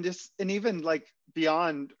then and even like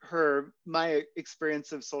beyond her, my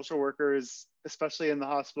experience of social workers, especially in the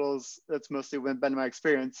hospitals, that's mostly been my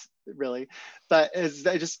experience, really. But as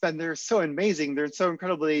I just been, they're so amazing, they're so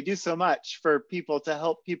incredible, they do so much for people to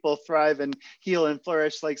help people thrive and heal and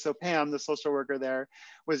flourish. Like, so Pam, the social worker there,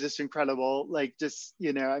 was just incredible. Like, just,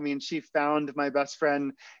 I mean, she found my best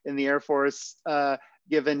friend in the Air Force,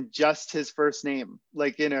 given just his first name.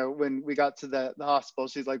 Like, when we got to the hospital,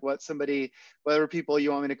 she's like, what are people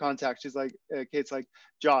you want me to contact? She's like, Kate's like,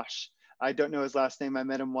 Josh. I don't know his last name. I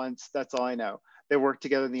met him once. That's all I know. They worked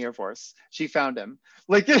together in the Air Force. She found him.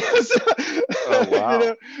 Like, oh,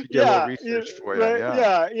 wow. She did a little research for you.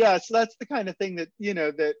 Right? Yeah. So that's the kind of thing that,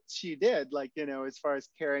 that she did, like, as far as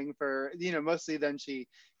caring for, mostly then she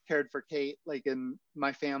cared for Kate, like in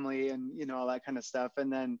my family and, all that kind of stuff.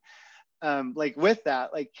 And then, like with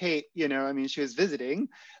that, like Kate, I mean, she was visiting,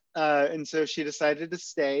 and so she decided to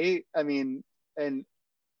stay. I mean, and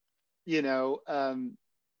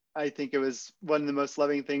I think it was one of the most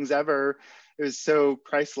loving things ever. It was so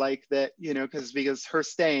Christ-like that, because her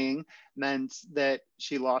staying meant that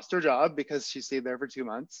she lost her job because she stayed there for 2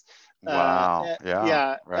 months. Wow.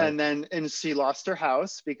 Yeah. Right. And she lost her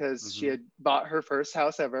house because she had bought her first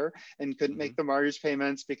house ever and couldn't make the mortgage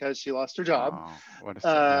payments because she lost her job.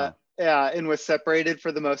 And was separated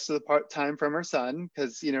for the most of the time from her son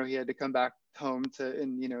because, he had to come back home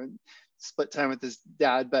and split time with his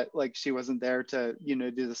dad, but like she wasn't there to,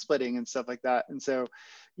 do the splitting and stuff like that. And so,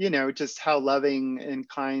 just how loving and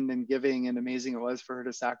kind and giving and amazing it was for her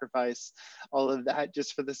to sacrifice all of that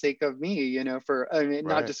just for the sake of me,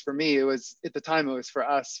 not just for me, it was at the time, it was for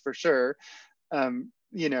us for sure. And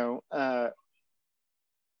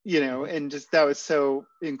just, that was so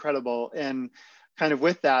incredible. And kind of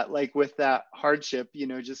with that hardship,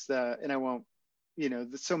 and I won't,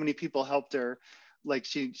 so many people helped her. Like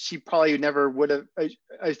she probably never would have,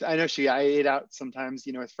 I know I ate out sometimes,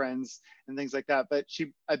 with friends and things like that, but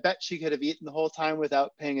I bet she could have eaten the whole time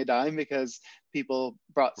without paying a dime because people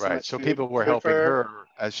brought so much So food, people were helping her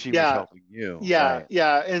as she was helping you. Yeah.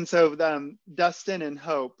 And so Dustin and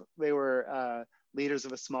Hope, they were leaders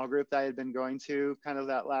of a small group that I had been going to kind of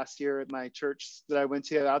that last year at my church that I went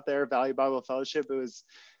to out there, Valley Bible Fellowship. It was,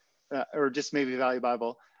 or just maybe Valley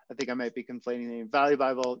Bible. I think I might be conflating the name. Valley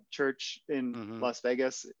Bible Church in Las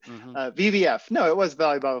Vegas. VBF. No, it was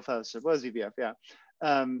Valley Bible Fellowship. It was VBF.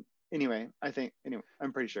 Yeah. Anyway,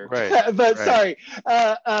 I'm pretty sure. But sorry.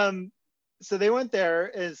 So they went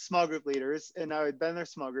there as small group leaders, and I had been their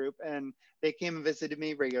small group, and they came and visited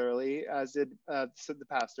me regularly, as did the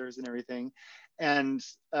pastors and everything. And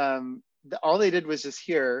all they did was just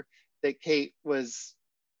hear that Kate was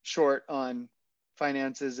short on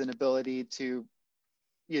finances and ability to,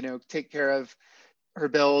 take care of her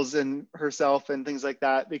bills and herself and things like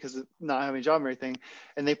that because of not having a job or anything.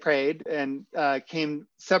 And they prayed and came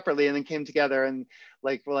separately and then came together and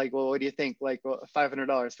we're like, well, what do you think? Like, well,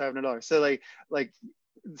 $500. So like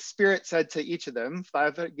Spirit said to each of them,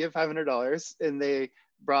 give $500. And they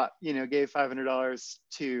gave $500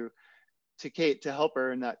 to Kate to help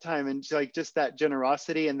her in that time. And like just that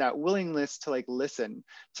generosity and that willingness to listen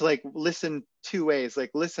two ways, like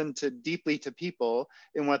listen to deeply to people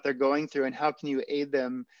in what they're going through and how can you aid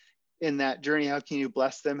them in that journey, how can you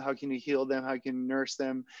bless them, how can you heal them, how can you nurse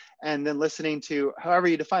them, and then listening to however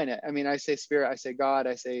you define it. I mean, I say Spirit, I say God,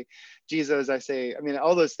 I say Jesus,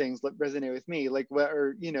 all those things resonate with me,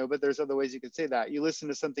 but there's other ways you could say that. You listen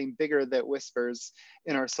to something bigger that whispers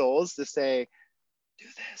in our souls to say, do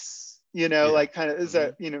this, like kind of is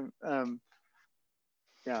that,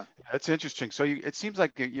 yeah. That's interesting. So it seems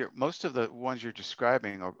like most of the ones you're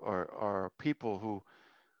describing are people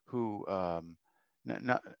who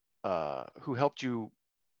helped you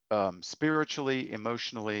spiritually,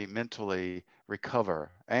 emotionally, mentally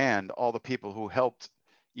recover, and all the people who helped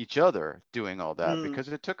each other doing all that, because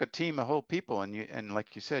it took a team of whole people, and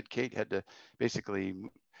like you said, Kate had to basically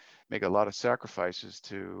make a lot of sacrifices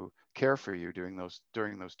to care for you during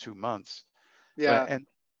those 2 months. But Yeah. and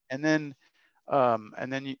then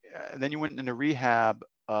you went into rehab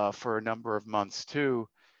for a number of months too.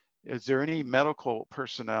 Is there any medical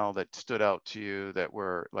personnel that stood out to you that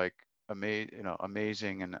were like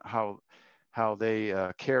amazing, and how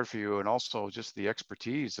they cared for you, and also just the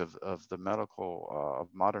expertise of the medical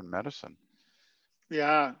of modern medicine?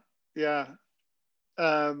 Yeah. Yeah.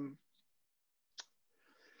 Um,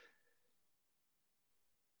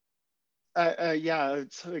 yeah,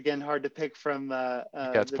 it's again hard to pick from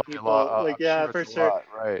Yeah, it's the probably a lot. people. Like, I'm yeah, sure it's for a sure. lot,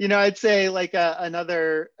 right? You know, I'd say like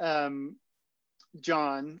another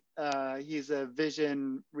John. He's a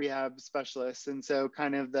vision rehab specialist, and so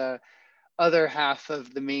kind of the other half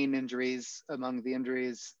of the main injuries among the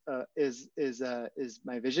injuries is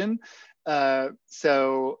my vision. I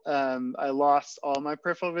lost all my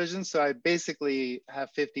peripheral vision, so I basically have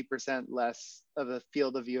 50% less of a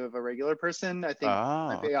field of view of a regular person. I think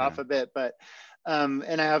might Oh, pay okay. off a bit, but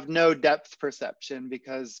and I have no depth perception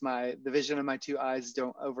because the vision of my two eyes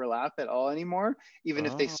don't overlap at all anymore. Even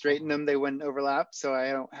if they straighten Oh, them, they wouldn't overlap. So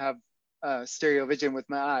I don't have stereo vision with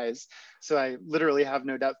my eyes. So I literally have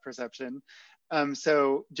no depth perception.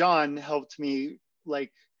 So John helped me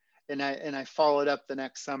like, and I followed up the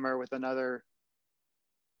next summer with another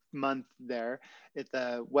month there at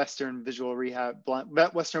the Western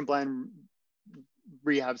Blind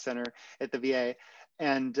Rehab Center at the VA,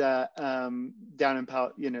 and down in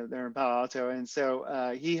they're in Palo Alto. And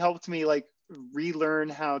so he helped me like relearn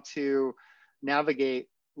how to navigate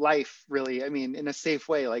life, really. I mean, in a safe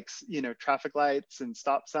way, like, traffic lights and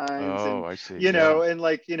stop signs, oh, and I see. Yeah. and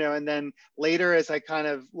like, and then later, as I kind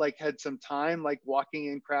of like had some time, like walking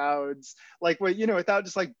in crowds, like what, without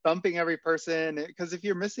just like bumping every person, because if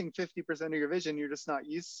you're missing 50% of your vision, you're just not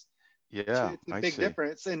used to. Yeah, It's a I big see.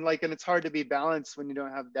 difference, and it's hard to be balanced when you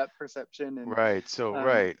don't have depth perception. And Right. So, um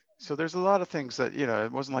right. So there's a lot of things that,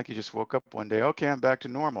 it wasn't like you just woke up one day, okay, I'm back to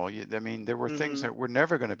normal. I mean, there were things mhm, that were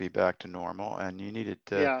never going to be back to normal, and you needed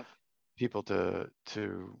yeah. people to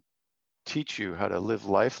teach you how to live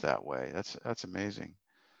life that way. That's amazing.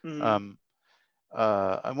 Mhm. Um,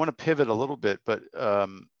 I want to pivot a little bit, but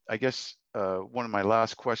I guess one of my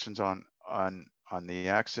last questions on the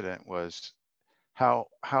accident was how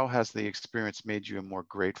has the experience made you a more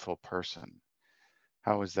grateful person?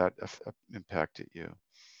 How has that impacted you?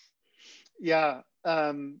 Yeah.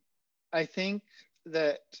 I think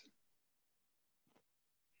that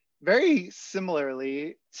very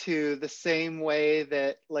similarly to the same way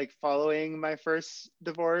that, like, following my first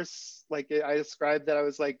divorce, like I described, that I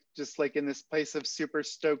was like just like in this place of super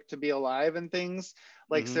stoked to be alive and things,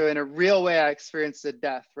 like, Hmm. so in a real way I experienced a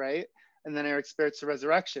death, right? And then I experienced a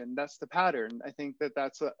resurrection. That's the pattern. I think that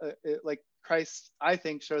that's what like Christ, I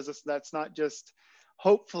think, shows us that's not just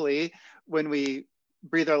hopefully when we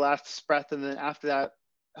breathe our last breath, and then after that,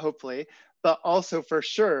 hopefully, but also for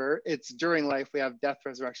sure it's during life we have death,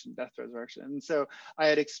 resurrection, death, resurrection. And so I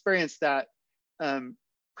had experienced that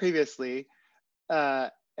previously, uh,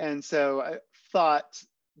 and so I thought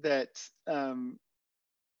that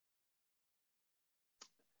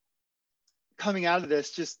coming out of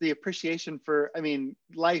this, just the appreciation for, I mean,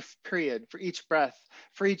 life period, for each breath,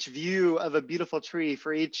 for each view of a beautiful tree,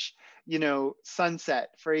 for each, sunset,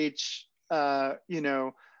 for each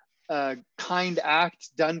kind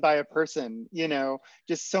act done by a person,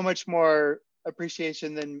 just so much more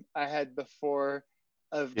appreciation than I had before,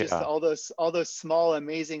 of just Yeah. all those small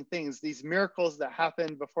amazing things, these miracles that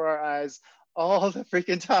happen before our eyes all the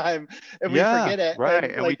freaking time, and we Yeah, forget it. right.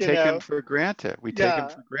 And And we like, take him for granted. We take him yeah,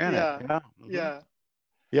 for granted. yeah, Yeah. Hmm. yeah,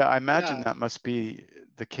 Yeah, I imagine yeah, that must be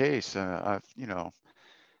the case.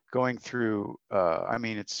 Going through, I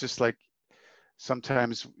mean, it's just like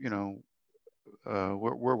sometimes,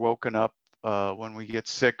 we're woken up when we get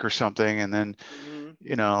sick or something, and then, mm-hmm.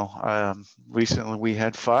 recently we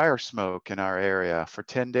had fire smoke in our area for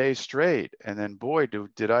 10 days straight, and then boy,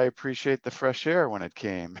 did I appreciate the fresh air when it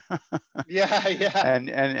came. Yeah, yeah,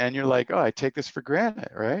 And you're like, oh, I take this for granted,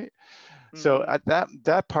 right? So mm-hmm.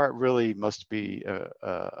 that part really must be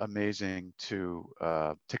amazing to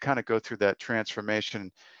kind of go through that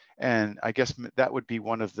transformation, and I guess that would be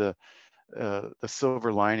one of the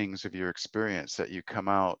silver linings of your experience, that you come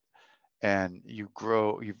out and you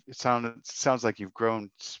grow. It sounds like you've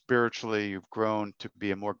grown spiritually. You've grown to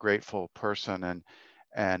be a more grateful person,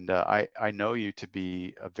 and I know you to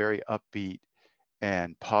be a very upbeat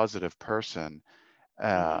and positive person,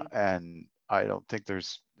 Mm-hmm. and I don't think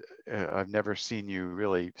I've never seen you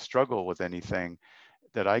really struggle with anything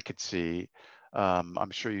that I could see.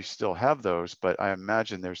 I'm sure you still have those, but I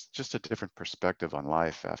imagine there's just a different perspective on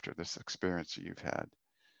life after this experience that you've had.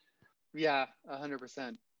 Yeah,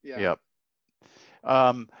 100%. Yeah. Yep.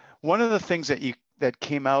 One of the things that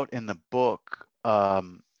came out in the book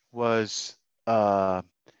was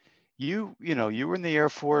you were in the Air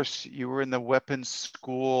Force, you were in the weapons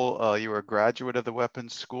school, you were a graduate of the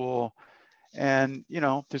weapons school, and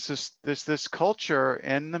there's this culture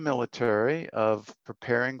in the military of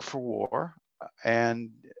preparing for war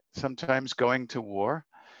and sometimes going to war,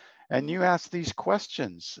 and you ask these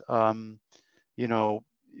questions. You know,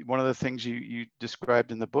 one of the things you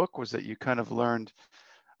described in the book was that you kind of learned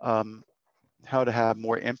um, how to have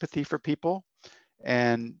more empathy for people.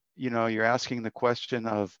 And, you're asking the question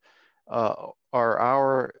of, are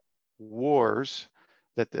our wars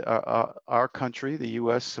that our country, the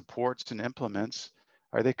US, supports and implements,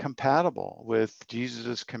 are they compatible with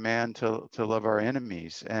Jesus's command to love our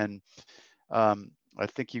enemies? And I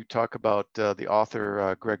think you talk about the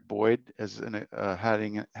author Greg Boyd as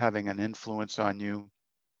having an influence on you.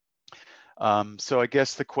 So I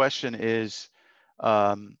guess the question is,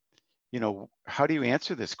 um, how do you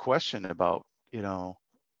answer this question about,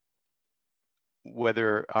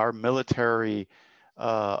 whether our military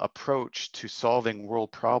approach to solving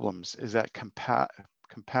world problems is that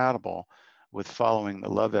compatible with following the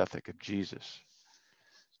love ethic of Jesus?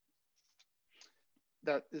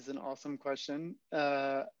 That is an awesome question.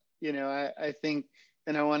 I think,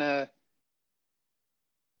 and I want to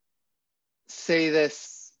say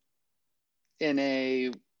this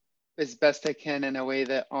as best I can in a way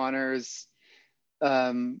that honors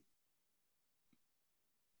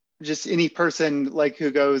just any person like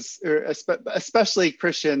who goes, or especially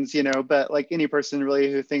Christians, but like any person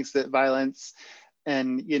really who thinks that violence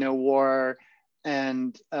and, war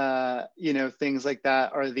and, things like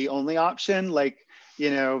that are the only option. Like,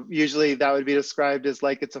 usually that would be described as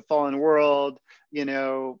like, it's a fallen world,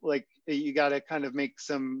 like you got to kind of make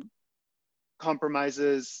some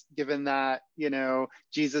compromises given that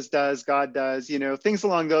Jesus does, God does, things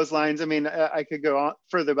along those lines. I mean, I could go on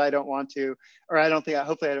further, but I don't want to, or I don't think,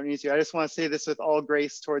 hopefully I don't need to. I just want to say this with all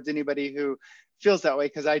grace towards anybody who feels that way,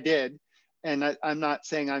 because I did. And I'm not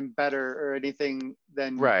saying I'm better or anything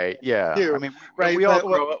than Right. Yeah. I you, mean, right? we all But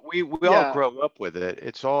grow up. We all yeah, grow up with it.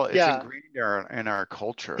 It's yeah, ingrained in our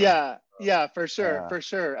culture. yeah, for sure, Yeah.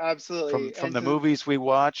 From absolutely. from And the to, movies we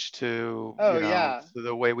watch to oh yeah, to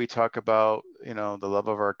the way we talk about the love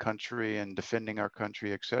of our country and defending our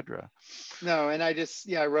country, etc. no, and I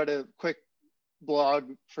just, I wrote a quick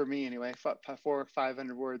blog for me anyway, 400 or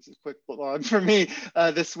 500 words, a quick blog for me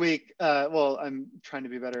this week. Well, I'm trying to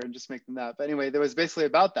be better and just make them that. But anyway, there was basically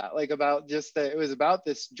about that, like about just that. It was about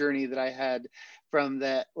this journey that I had from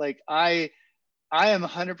that. Like I am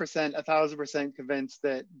 100%, 1,000% convinced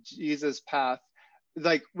that Jesus' path,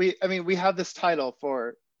 like we have this title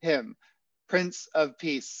for him, Prince of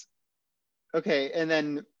Peace. Okay, and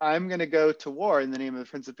then I'm going to go to war in the name of the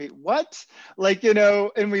Prince of Peace. What? Like,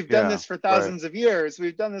 and we've done Yeah. this for Right. thousands of years.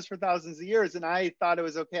 We've done this for thousands of years. And I thought it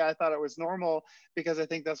was okay. I thought it was normal because I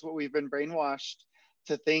think that's what we've been brainwashed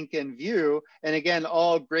to think and view. And again,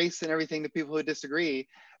 all grace and everything to people who disagree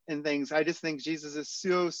and things. I just think Jesus is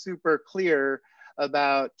so super clear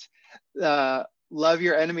about love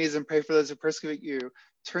your enemies and pray for those who persecute you.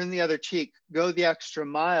 Turn the other cheek, go the extra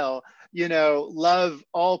mile, love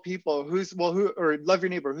all people. Or love your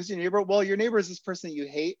neighbor. Who's your neighbor? Well, your neighbor is this person that you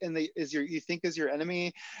hate and you think is your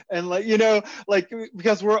enemy. And like,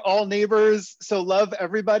 because we're all neighbors. So love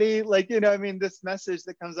everybody. Like, this message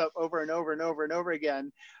that comes up over and over and over and over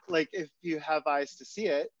again, like if you have eyes to see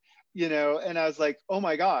it, and I was like, oh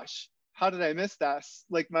my gosh, how did I miss that?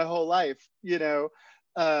 Like my whole life,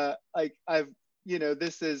 like I've,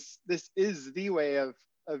 this is the way of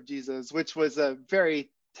Jesus, which was a very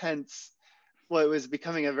tense, well, it was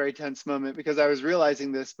becoming a very tense moment because I was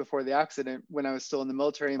realizing this before the accident when I was still in the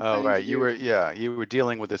military and Oh, planning to right. do, You were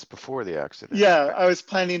dealing with this before the accident. yeah, Right. I was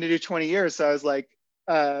planning to do 20 years. So I was like,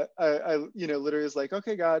 I literally was like,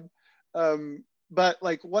 okay, God, but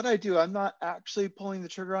like what I do, I'm not actually pulling the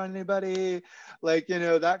trigger on anybody, like,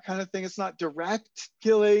 that kind of thing. It's not direct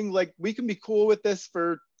killing. Like we can be cool with this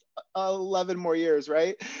for 11 more years,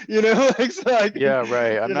 right? Like so I can, Yeah,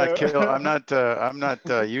 right. I'm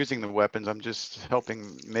not using the weapons. I'm just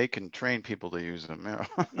helping make and train people to use them.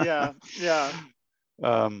 yeah, yeah,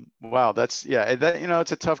 Wow, that's yeah.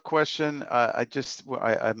 It's a tough question.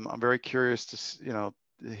 I'm very curious to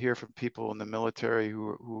hear from people in the military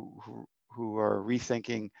who are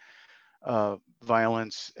rethinking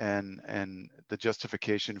violence and the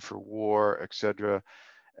justification for war, etc.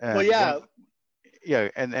 well, And yeah,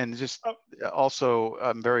 and just oh, also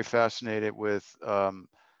I'm very fascinated with uh,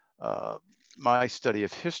 my study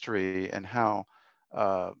of history and how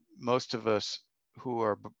most of us who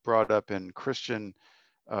are brought up in Christian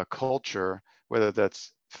culture, whether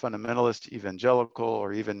that's fundamentalist, evangelical,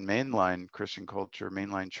 or even mainline Christian culture,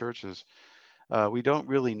 mainline churches, we don't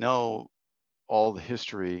really know all the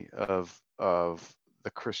history of the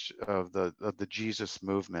Jesus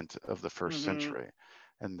movement of the first Mm-hmm. century,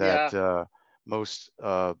 and Yeah. that most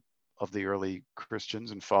of the early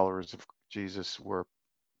Christians and followers of Jesus were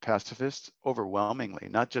pacifists overwhelmingly,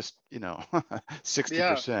 not just, 60%.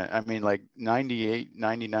 Yeah. I mean, like 98,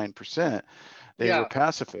 99%, they were Yeah.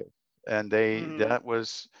 pacifists. And Mm-hmm. that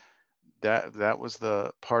was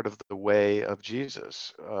the part of the way of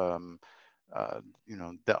Jesus. That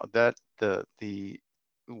the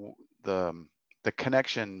the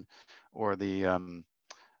connection or uh,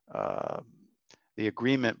 the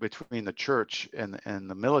agreement between the church and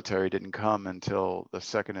the military didn't come until the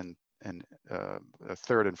second the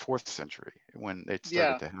third and fourth century when it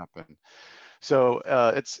started Yeah. to happen. So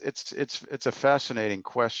it's a fascinating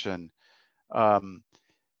question. Um,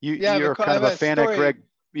 Yeah. you're I kind have of a a fan of story. Greg.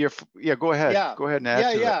 Yeah, go ahead. Yeah. Go ahead and add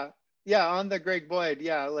Yeah. to it. Yeah. Yeah. On the Greg Boyd.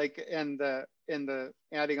 Yeah. Like, and the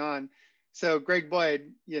adding on. So Greg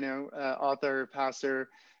Boyd, author, pastor,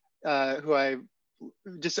 who I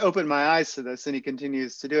just opened my eyes to this, and he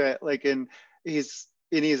continues to do it. Like, he's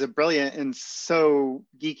a brilliant and so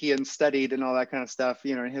geeky and studied and all that kind of stuff,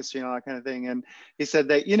 in history and all that kind of thing. And he said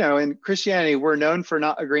that, in Christianity, we're known for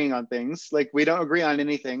not agreeing on things. Like, we don't agree on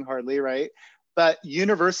anything hardly, right? But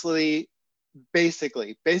universally,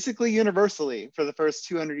 basically universally, for the first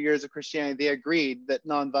 200 years of Christianity, they agreed that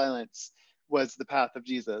nonviolence was the path of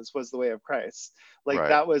Jesus, was the way of Christ. Like, Right.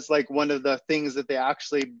 that was like one of the things that they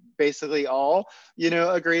actually basically all,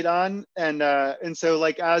 agreed on. And so,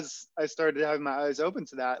 like, as I started having my eyes open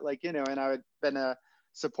to that, like, and I had been a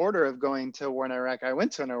supporter of going to war in Iraq. I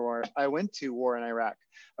went to war in Iraq.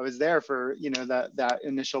 I was there for, that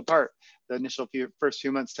initial part, the initial first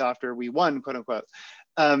few months till after we won, quote unquote.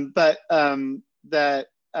 But that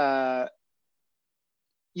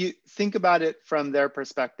you think about it from their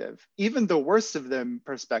perspective, even the worst of them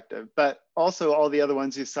perspective, but also all the other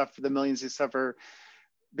ones who suffer, the millions who suffer,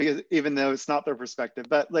 because even though it's not their perspective.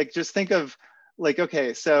 But like, just think of, like,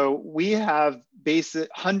 okay, so we have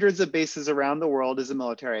hundreds of bases around the world as a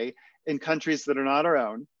military in countries that are not our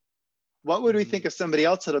own. What would we Mm-hmm. think of somebody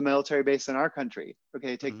else at a military base in our country?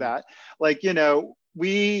 Okay, take Mm-hmm. that. Like,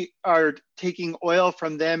 we are taking oil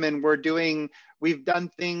from them, and we've done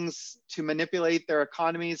things to manipulate their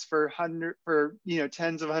economies for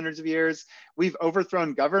tens of hundreds of years. We've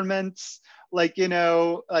overthrown governments. Like, think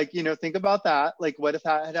about that. Like, what if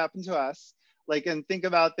that had happened to us? Like, and think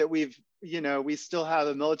about that we still have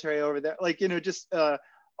a military over there. Like, just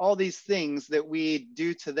all these things that we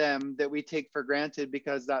do to them that we take for granted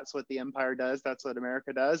because that's what the empire does. That's what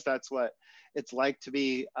America does. That's what it's like to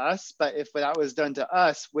be us. But if that was done to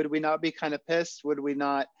us, would we not be kind of pissed? Would we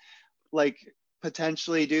not, like,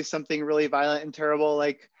 potentially do something really violent and terrible,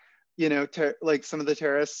 like, like some of the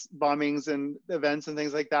terrorist bombings and events and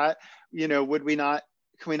things like that? Can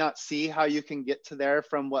we not see how you can get to there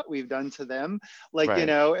from what we've done to them? Like, Right.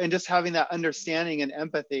 and just having that understanding and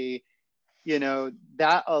empathy,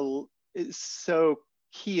 that is so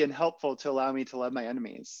key and helpful to allow me to love my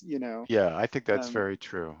enemies. Yeah, I think that's Um, very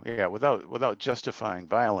true. Yeah, without justifying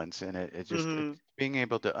violence in it, it's mm-hmm. being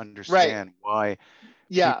able to Right. understand why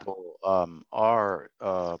Yeah. people are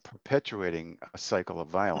perpetuating a cycle of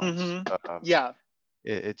violence. Mm-hmm. Yeah.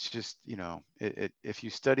 It's just, if you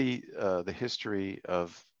study the history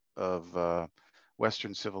of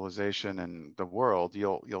Western civilization and the world,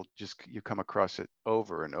 you come across it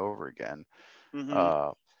over and over again. Mm-hmm.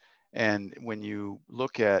 Uh, and when you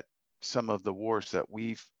look at some of the wars that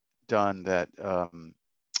we've done that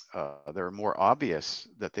they're more obvious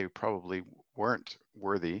that they probably weren't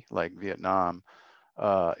worthy, like Vietnam,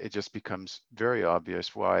 it just becomes very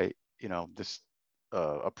obvious why, this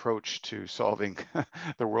approach to solving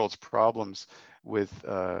the world's problems with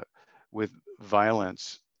with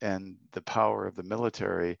violence and the power of the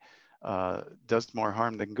military does more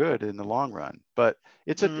harm than good in the long run. But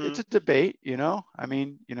it's Mm-hmm. a debate, I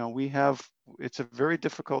mean, it's a very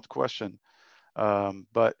difficult question,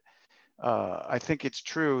 but I think it's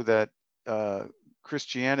true that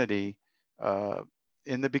Christianity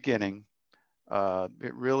in the beginning,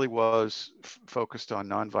 it really was focused on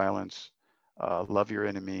nonviolence, love your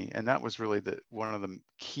enemy, and that was really one of the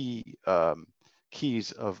keys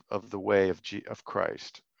of the way of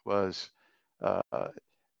Christ was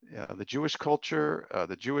the Jewish culture,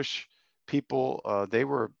 the Jewish people. They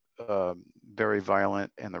were very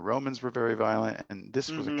violent, and the Romans were very violent, and this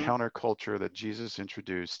was a counterculture that Jesus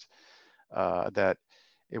introduced. That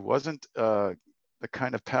it wasn't the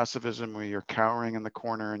kind of pacifism where you're cowering in the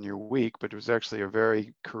corner and you're weak, but it was actually a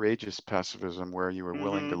very courageous pacifism where you were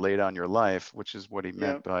willing to lay down your life, which is what he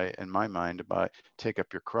meant by, in my mind, by take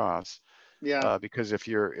up your cross. Yeah. Because if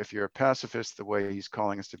you're a pacifist, the way he's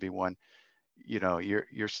calling us to be one, you know, you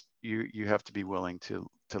have to be willing to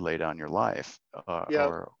lay down your life,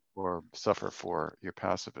 Yeah. or suffer for your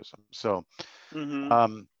pacifism. So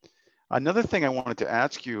Mm-hmm. another thing I wanted to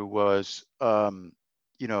ask you was,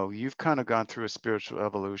 you know, you've kind of gone through a spiritual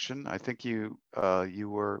evolution. I think you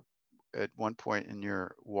were at one point in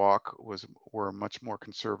your walk were a much more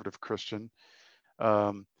conservative Christian.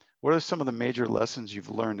 What are some of the major lessons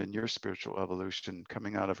you've learned in your spiritual evolution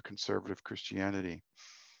coming out of conservative Christianity?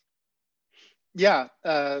 Yeah.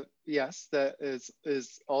 Yes, that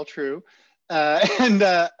is all true.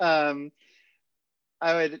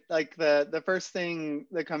 I would like the first thing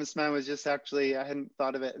that comes to mind was just actually, I hadn't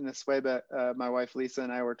thought of it in this way, but my wife Lisa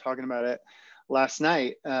and I were talking about it last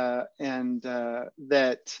night, and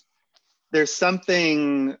that there's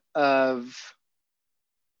something of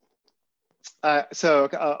so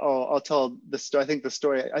I'll tell the story. I think the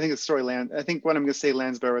story I think what I'm going to say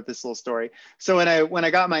lands better with this little story. So when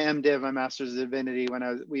I got my MDiv, my Master's of Divinity,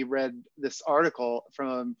 we read this article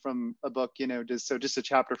from a book, you know, just a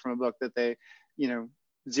chapter from a book that they, you know,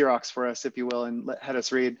 Xerox for us, if you will, and had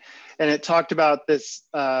us read, and it talked about this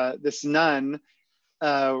this nun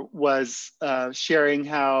was sharing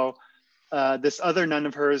how this other nun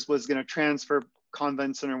of hers was going to transfer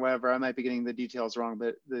convents or whatever. I might be getting the details wrong,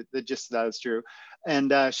 but the gist of that is true.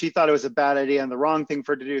 And she thought it was a bad idea and the wrong thing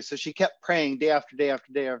for her to do. So she kept praying day after day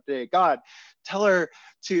after day after day. God, tell her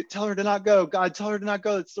to not go. God, tell her to not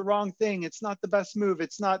go. It's the wrong thing. It's not the best move.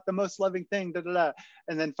 It's not the most loving thing. Da, da, da.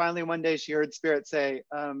 And then finally one day she heard Spirit say,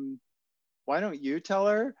 why don't you tell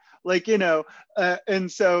her? Like, you know,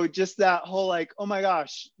 and so just that whole like, oh my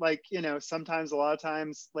gosh, like, you know, sometimes, a lot of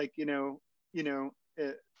times, like,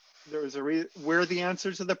 we're the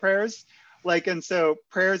answer to the prayers. Like, and so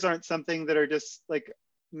prayers aren't something that are just like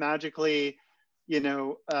magically, you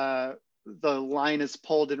know, the line is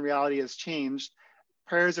pulled and reality has changed.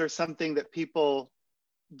 Prayers are something that people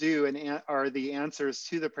do and are the answers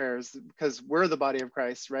to the prayers, because we're the body of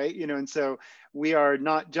Christ, right? You know, and so we are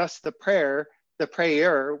not just the prayer, the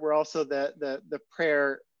prayer, we're also the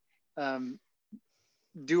prayer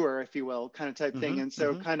doer, if you will, kind of type thing. And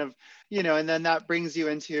so kind of, you know, and then that brings you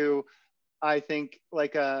into, I think,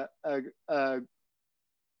 like a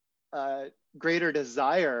greater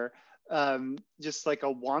desire, just like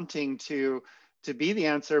a wanting to be the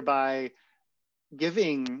answer by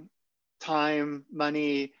giving time,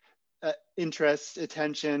 money, interest,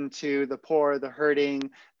 attention to the poor, the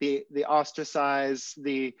hurting, the ostracized,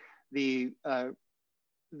 the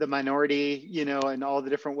minority, you know, and all the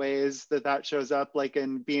different ways that shows up, like,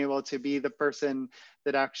 and being able to be the person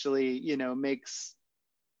that actually, you know, makes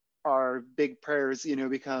our big prayers, you know,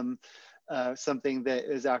 become something that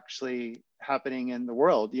is actually happening in the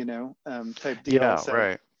world, you know, type deal. Yeah, So.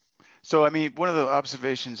 right. So, I mean, one of the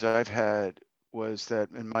observations I've had was that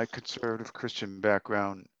in my conservative Christian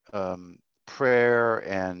background, prayer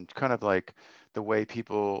and kind of like the way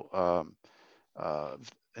people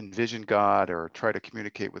envision God or try to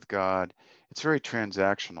communicate with God, it's very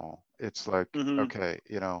transactional. It's like, okay,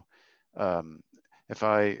 you know, if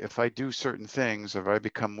I do certain things, if I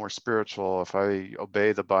become more spiritual, if I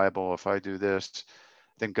obey the Bible, if I do this,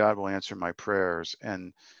 then God will answer my prayers.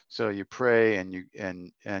 And so you pray and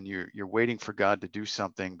you're waiting for God to do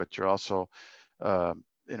something, but you're also,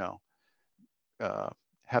 you know,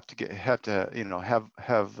 have to you know have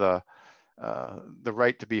the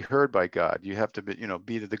right to be heard by God. You have to be, you know,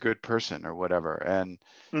 be the good person or whatever. And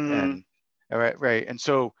right. And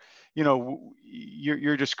so, you know,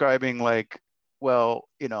 you're describing like, well,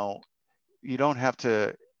 you know, you don't have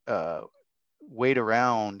to wait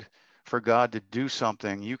around for God to do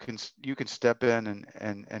something. You can step in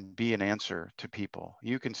and be an answer to people.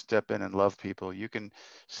 You can step in and love people. You can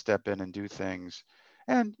step in and do things.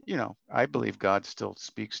 And, you know, I believe God still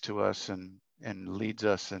speaks to us and leads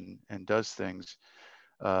us and does things.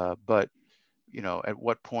 But, you know, at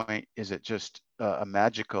what point is it just a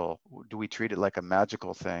magical, do we treat it like a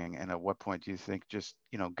magical thing? And at what point do you think just,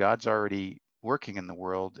 you know, God's already working in the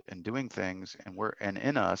world and doing things, and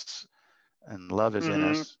in us, and love is in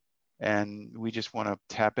us, and we just want to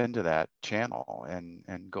tap into that channel and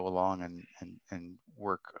go along and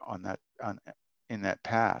work on that in that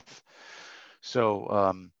path.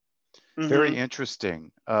 So very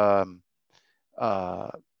interesting. So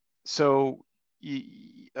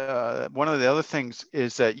one of the other things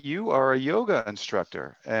is that you are a yoga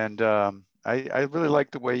instructor, and I really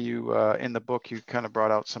like the way you in the book you kind of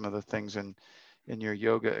brought out some of the things in your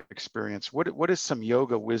yoga experience. What is some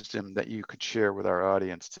yoga wisdom that you could share with our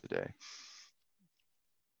audience today?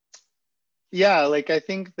 Yeah, like I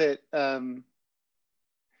think that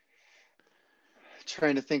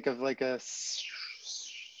trying to think of like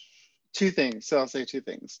two things. So I'll say two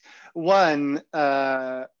things. One,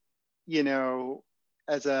 you know,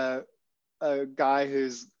 as a guy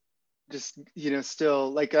who's just, you know,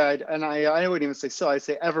 still like, I wouldn't even say still, I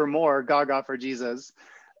say ever more gaga for Jesus.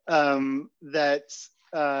 That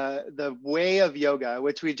the way of yoga,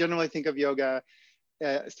 which we generally think of yoga,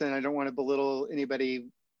 and I don't want to belittle anybody,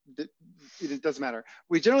 it doesn't matter.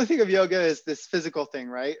 We generally think of yoga as this physical thing,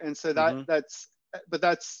 right? And so but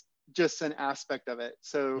that's just an aspect of it.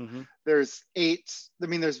 So there's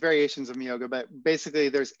there's variations of yoga, but basically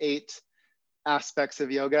there's 8 aspects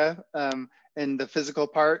of yoga. And the physical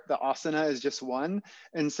part, the asana, is just one.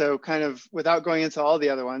 And so kind of without going into all the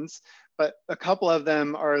other ones, but a couple of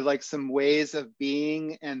them are like some ways of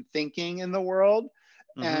being and thinking in the world.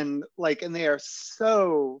 And like, and they are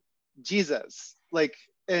so Jesus, like,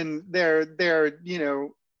 and they're, you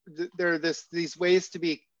know, they're these ways to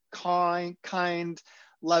be kind,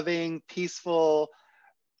 loving, peaceful,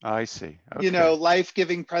 I see. Okay. You know,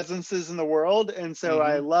 life-giving presences in the world. And so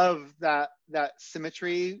I love that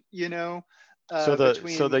symmetry, you know, so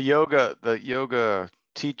the yoga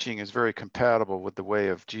teaching is very compatible with the way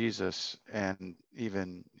of Jesus, and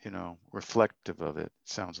even, you know, reflective of it,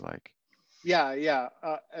 sounds like. Yeah,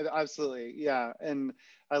 absolutely. Yeah. And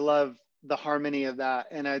I love the harmony of that.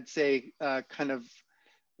 And I'd say kind of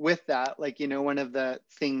with that, like, you know, one of the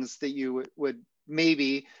things that you would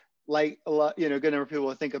maybe like a lot, you know, good number of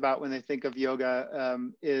people think about when they think of yoga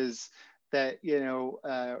is that, you know,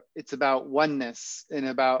 it's about oneness and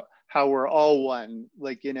about how we're all one,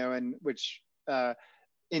 like, you know, and which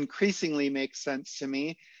increasingly makes sense to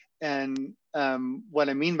me. And what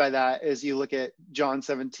I mean by that is you look at John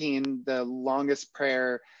 17, the longest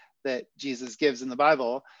prayer that Jesus gives in the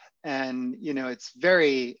Bible. And, you know, it's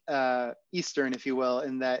very Eastern, if you will,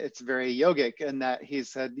 in that it's very yogic, and that he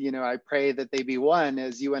said, you know, I pray that they be one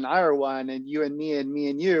as you and I are one, and you and me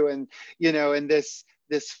and you. And, you know, and this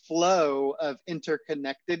flow of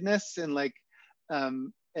interconnectedness, and like,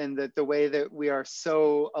 and that the way that we are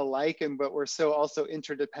so alike, and but we're so also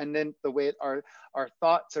interdependent, the way our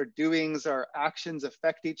thoughts, our doings, our actions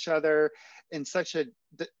affect each other in such a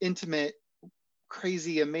intimate,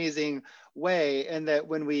 crazy, amazing way. And that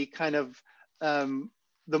when we kind of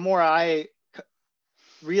the more I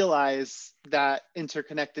realize that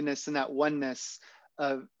interconnectedness and that oneness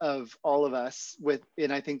of all of us with,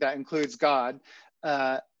 and I think that includes God,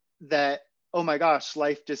 that, oh my gosh,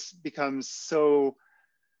 life just becomes so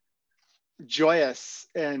joyous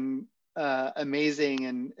and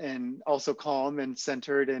amazing, and also calm and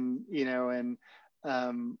centered, and, you know, and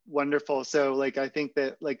wonderful. So like, I think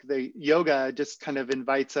that like the yoga just kind of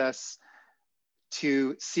invites us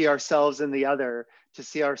to see ourselves in the other, to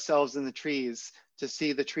see ourselves in the trees, to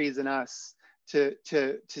see the trees in us, to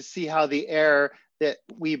see how the air that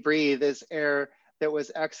we breathe is air that was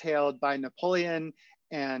exhaled by Napoleon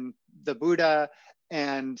and the Buddha,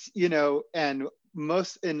 and, you know, and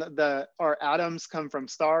most our atoms come from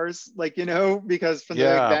stars, like, you know, because from the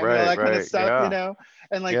Big Bang, and all that kind of stuff, you know,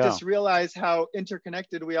 and like just realize how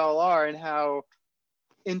interconnected we all are, and how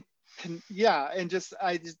and just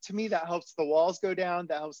to me that helps the walls go down,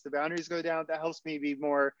 that helps the boundaries go down, that helps me be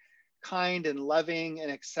more kind and loving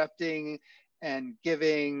and accepting and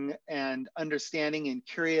giving and understanding and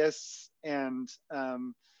curious and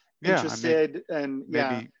interested, and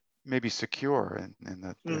maybe secure in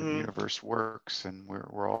that the universe works and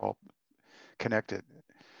we're all connected.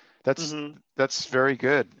 That's very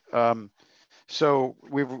good. So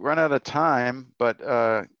we've run out of time, but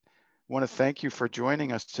want to thank you for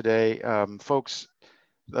joining us today. Folks,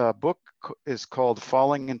 the book is called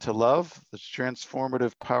Falling into Love, The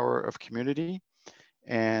Transformative Power of Community,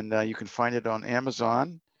 and you can find it on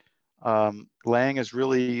Amazon. Lang has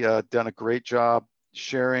really done a great job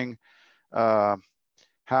sharing how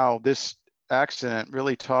this accident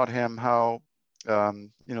really taught him how, you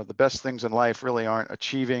know, the best things in life really aren't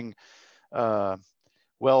achieving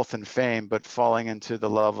wealth and fame, but falling into the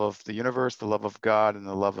love of the universe, the love of God, and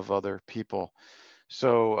the love of other people.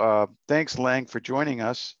 So thanks, Lang, for joining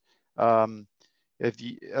us. Do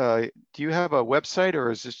you have a website,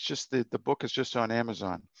 or is this just the book is just on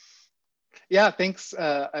Amazon? Yeah, thanks.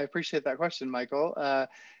 I appreciate that question, Michael.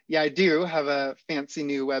 Yeah, I do have a fancy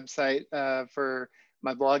new website for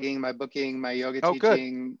my blogging, my booking, my yoga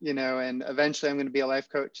teaching, you know, and eventually I'm going to be a life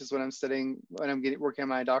coach is what I'm studying, what I'm working on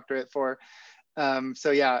my doctorate for. So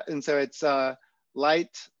yeah, and so it's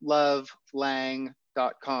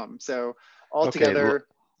lightlovelang.com. So all together.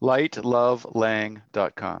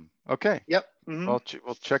 Lightlovelang.com. Okay. Yep. Mm-hmm.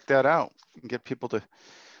 We'll check that out and get people to.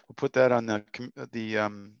 We'll put that on the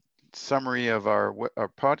summary of our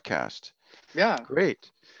podcast. Yeah. Great.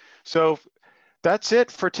 So that's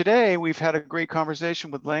it for today. We've had a great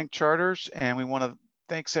conversation with Lang Charters, and we want to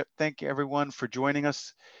thank everyone for joining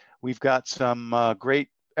us. We've got some great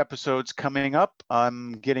episodes coming up.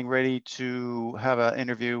 I'm getting ready to have an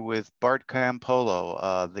interview with Bart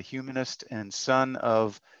Campolo, the humanist and son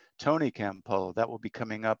of Tony Campolo. That will be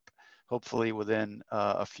coming up hopefully within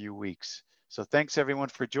a few weeks. So thanks everyone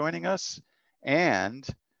for joining us, and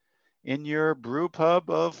in your brew pub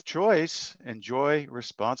of choice, enjoy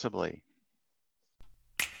responsibly.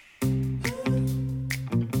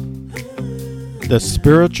 The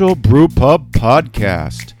Spiritual Brew Pub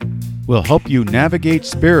Podcast will help you navigate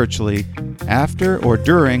spiritually after or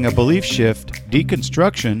during a belief shift,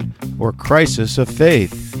 deconstruction, or crisis of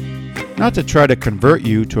faith. Not to try to convert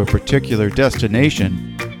you to a particular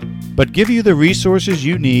destination, but give you the resources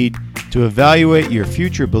you need to evaluate your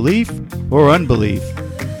future belief or unbelief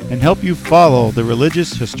and help you follow the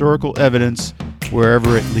religious historical evidence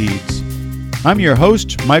wherever it leads. I'm your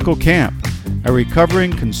host, Michael Camp, a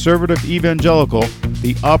recovering conservative evangelical,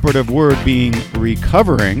 the operative word being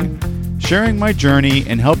recovering, sharing my journey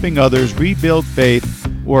and helping others rebuild faith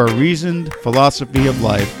or a reasoned philosophy of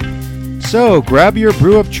life. So grab your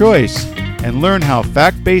brew of choice and learn how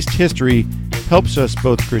fact-based history helps us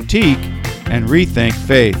both critique and rethink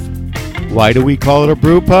faith. Why do we call it a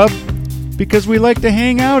brew pub? Because we like to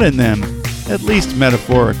hang out in them, at least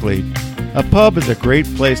metaphorically. A pub is a great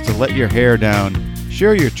place to let your hair down,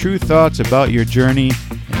 share your true thoughts about your journey,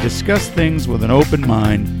 and discuss things with an open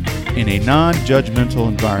mind in a non-judgmental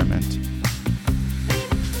environment.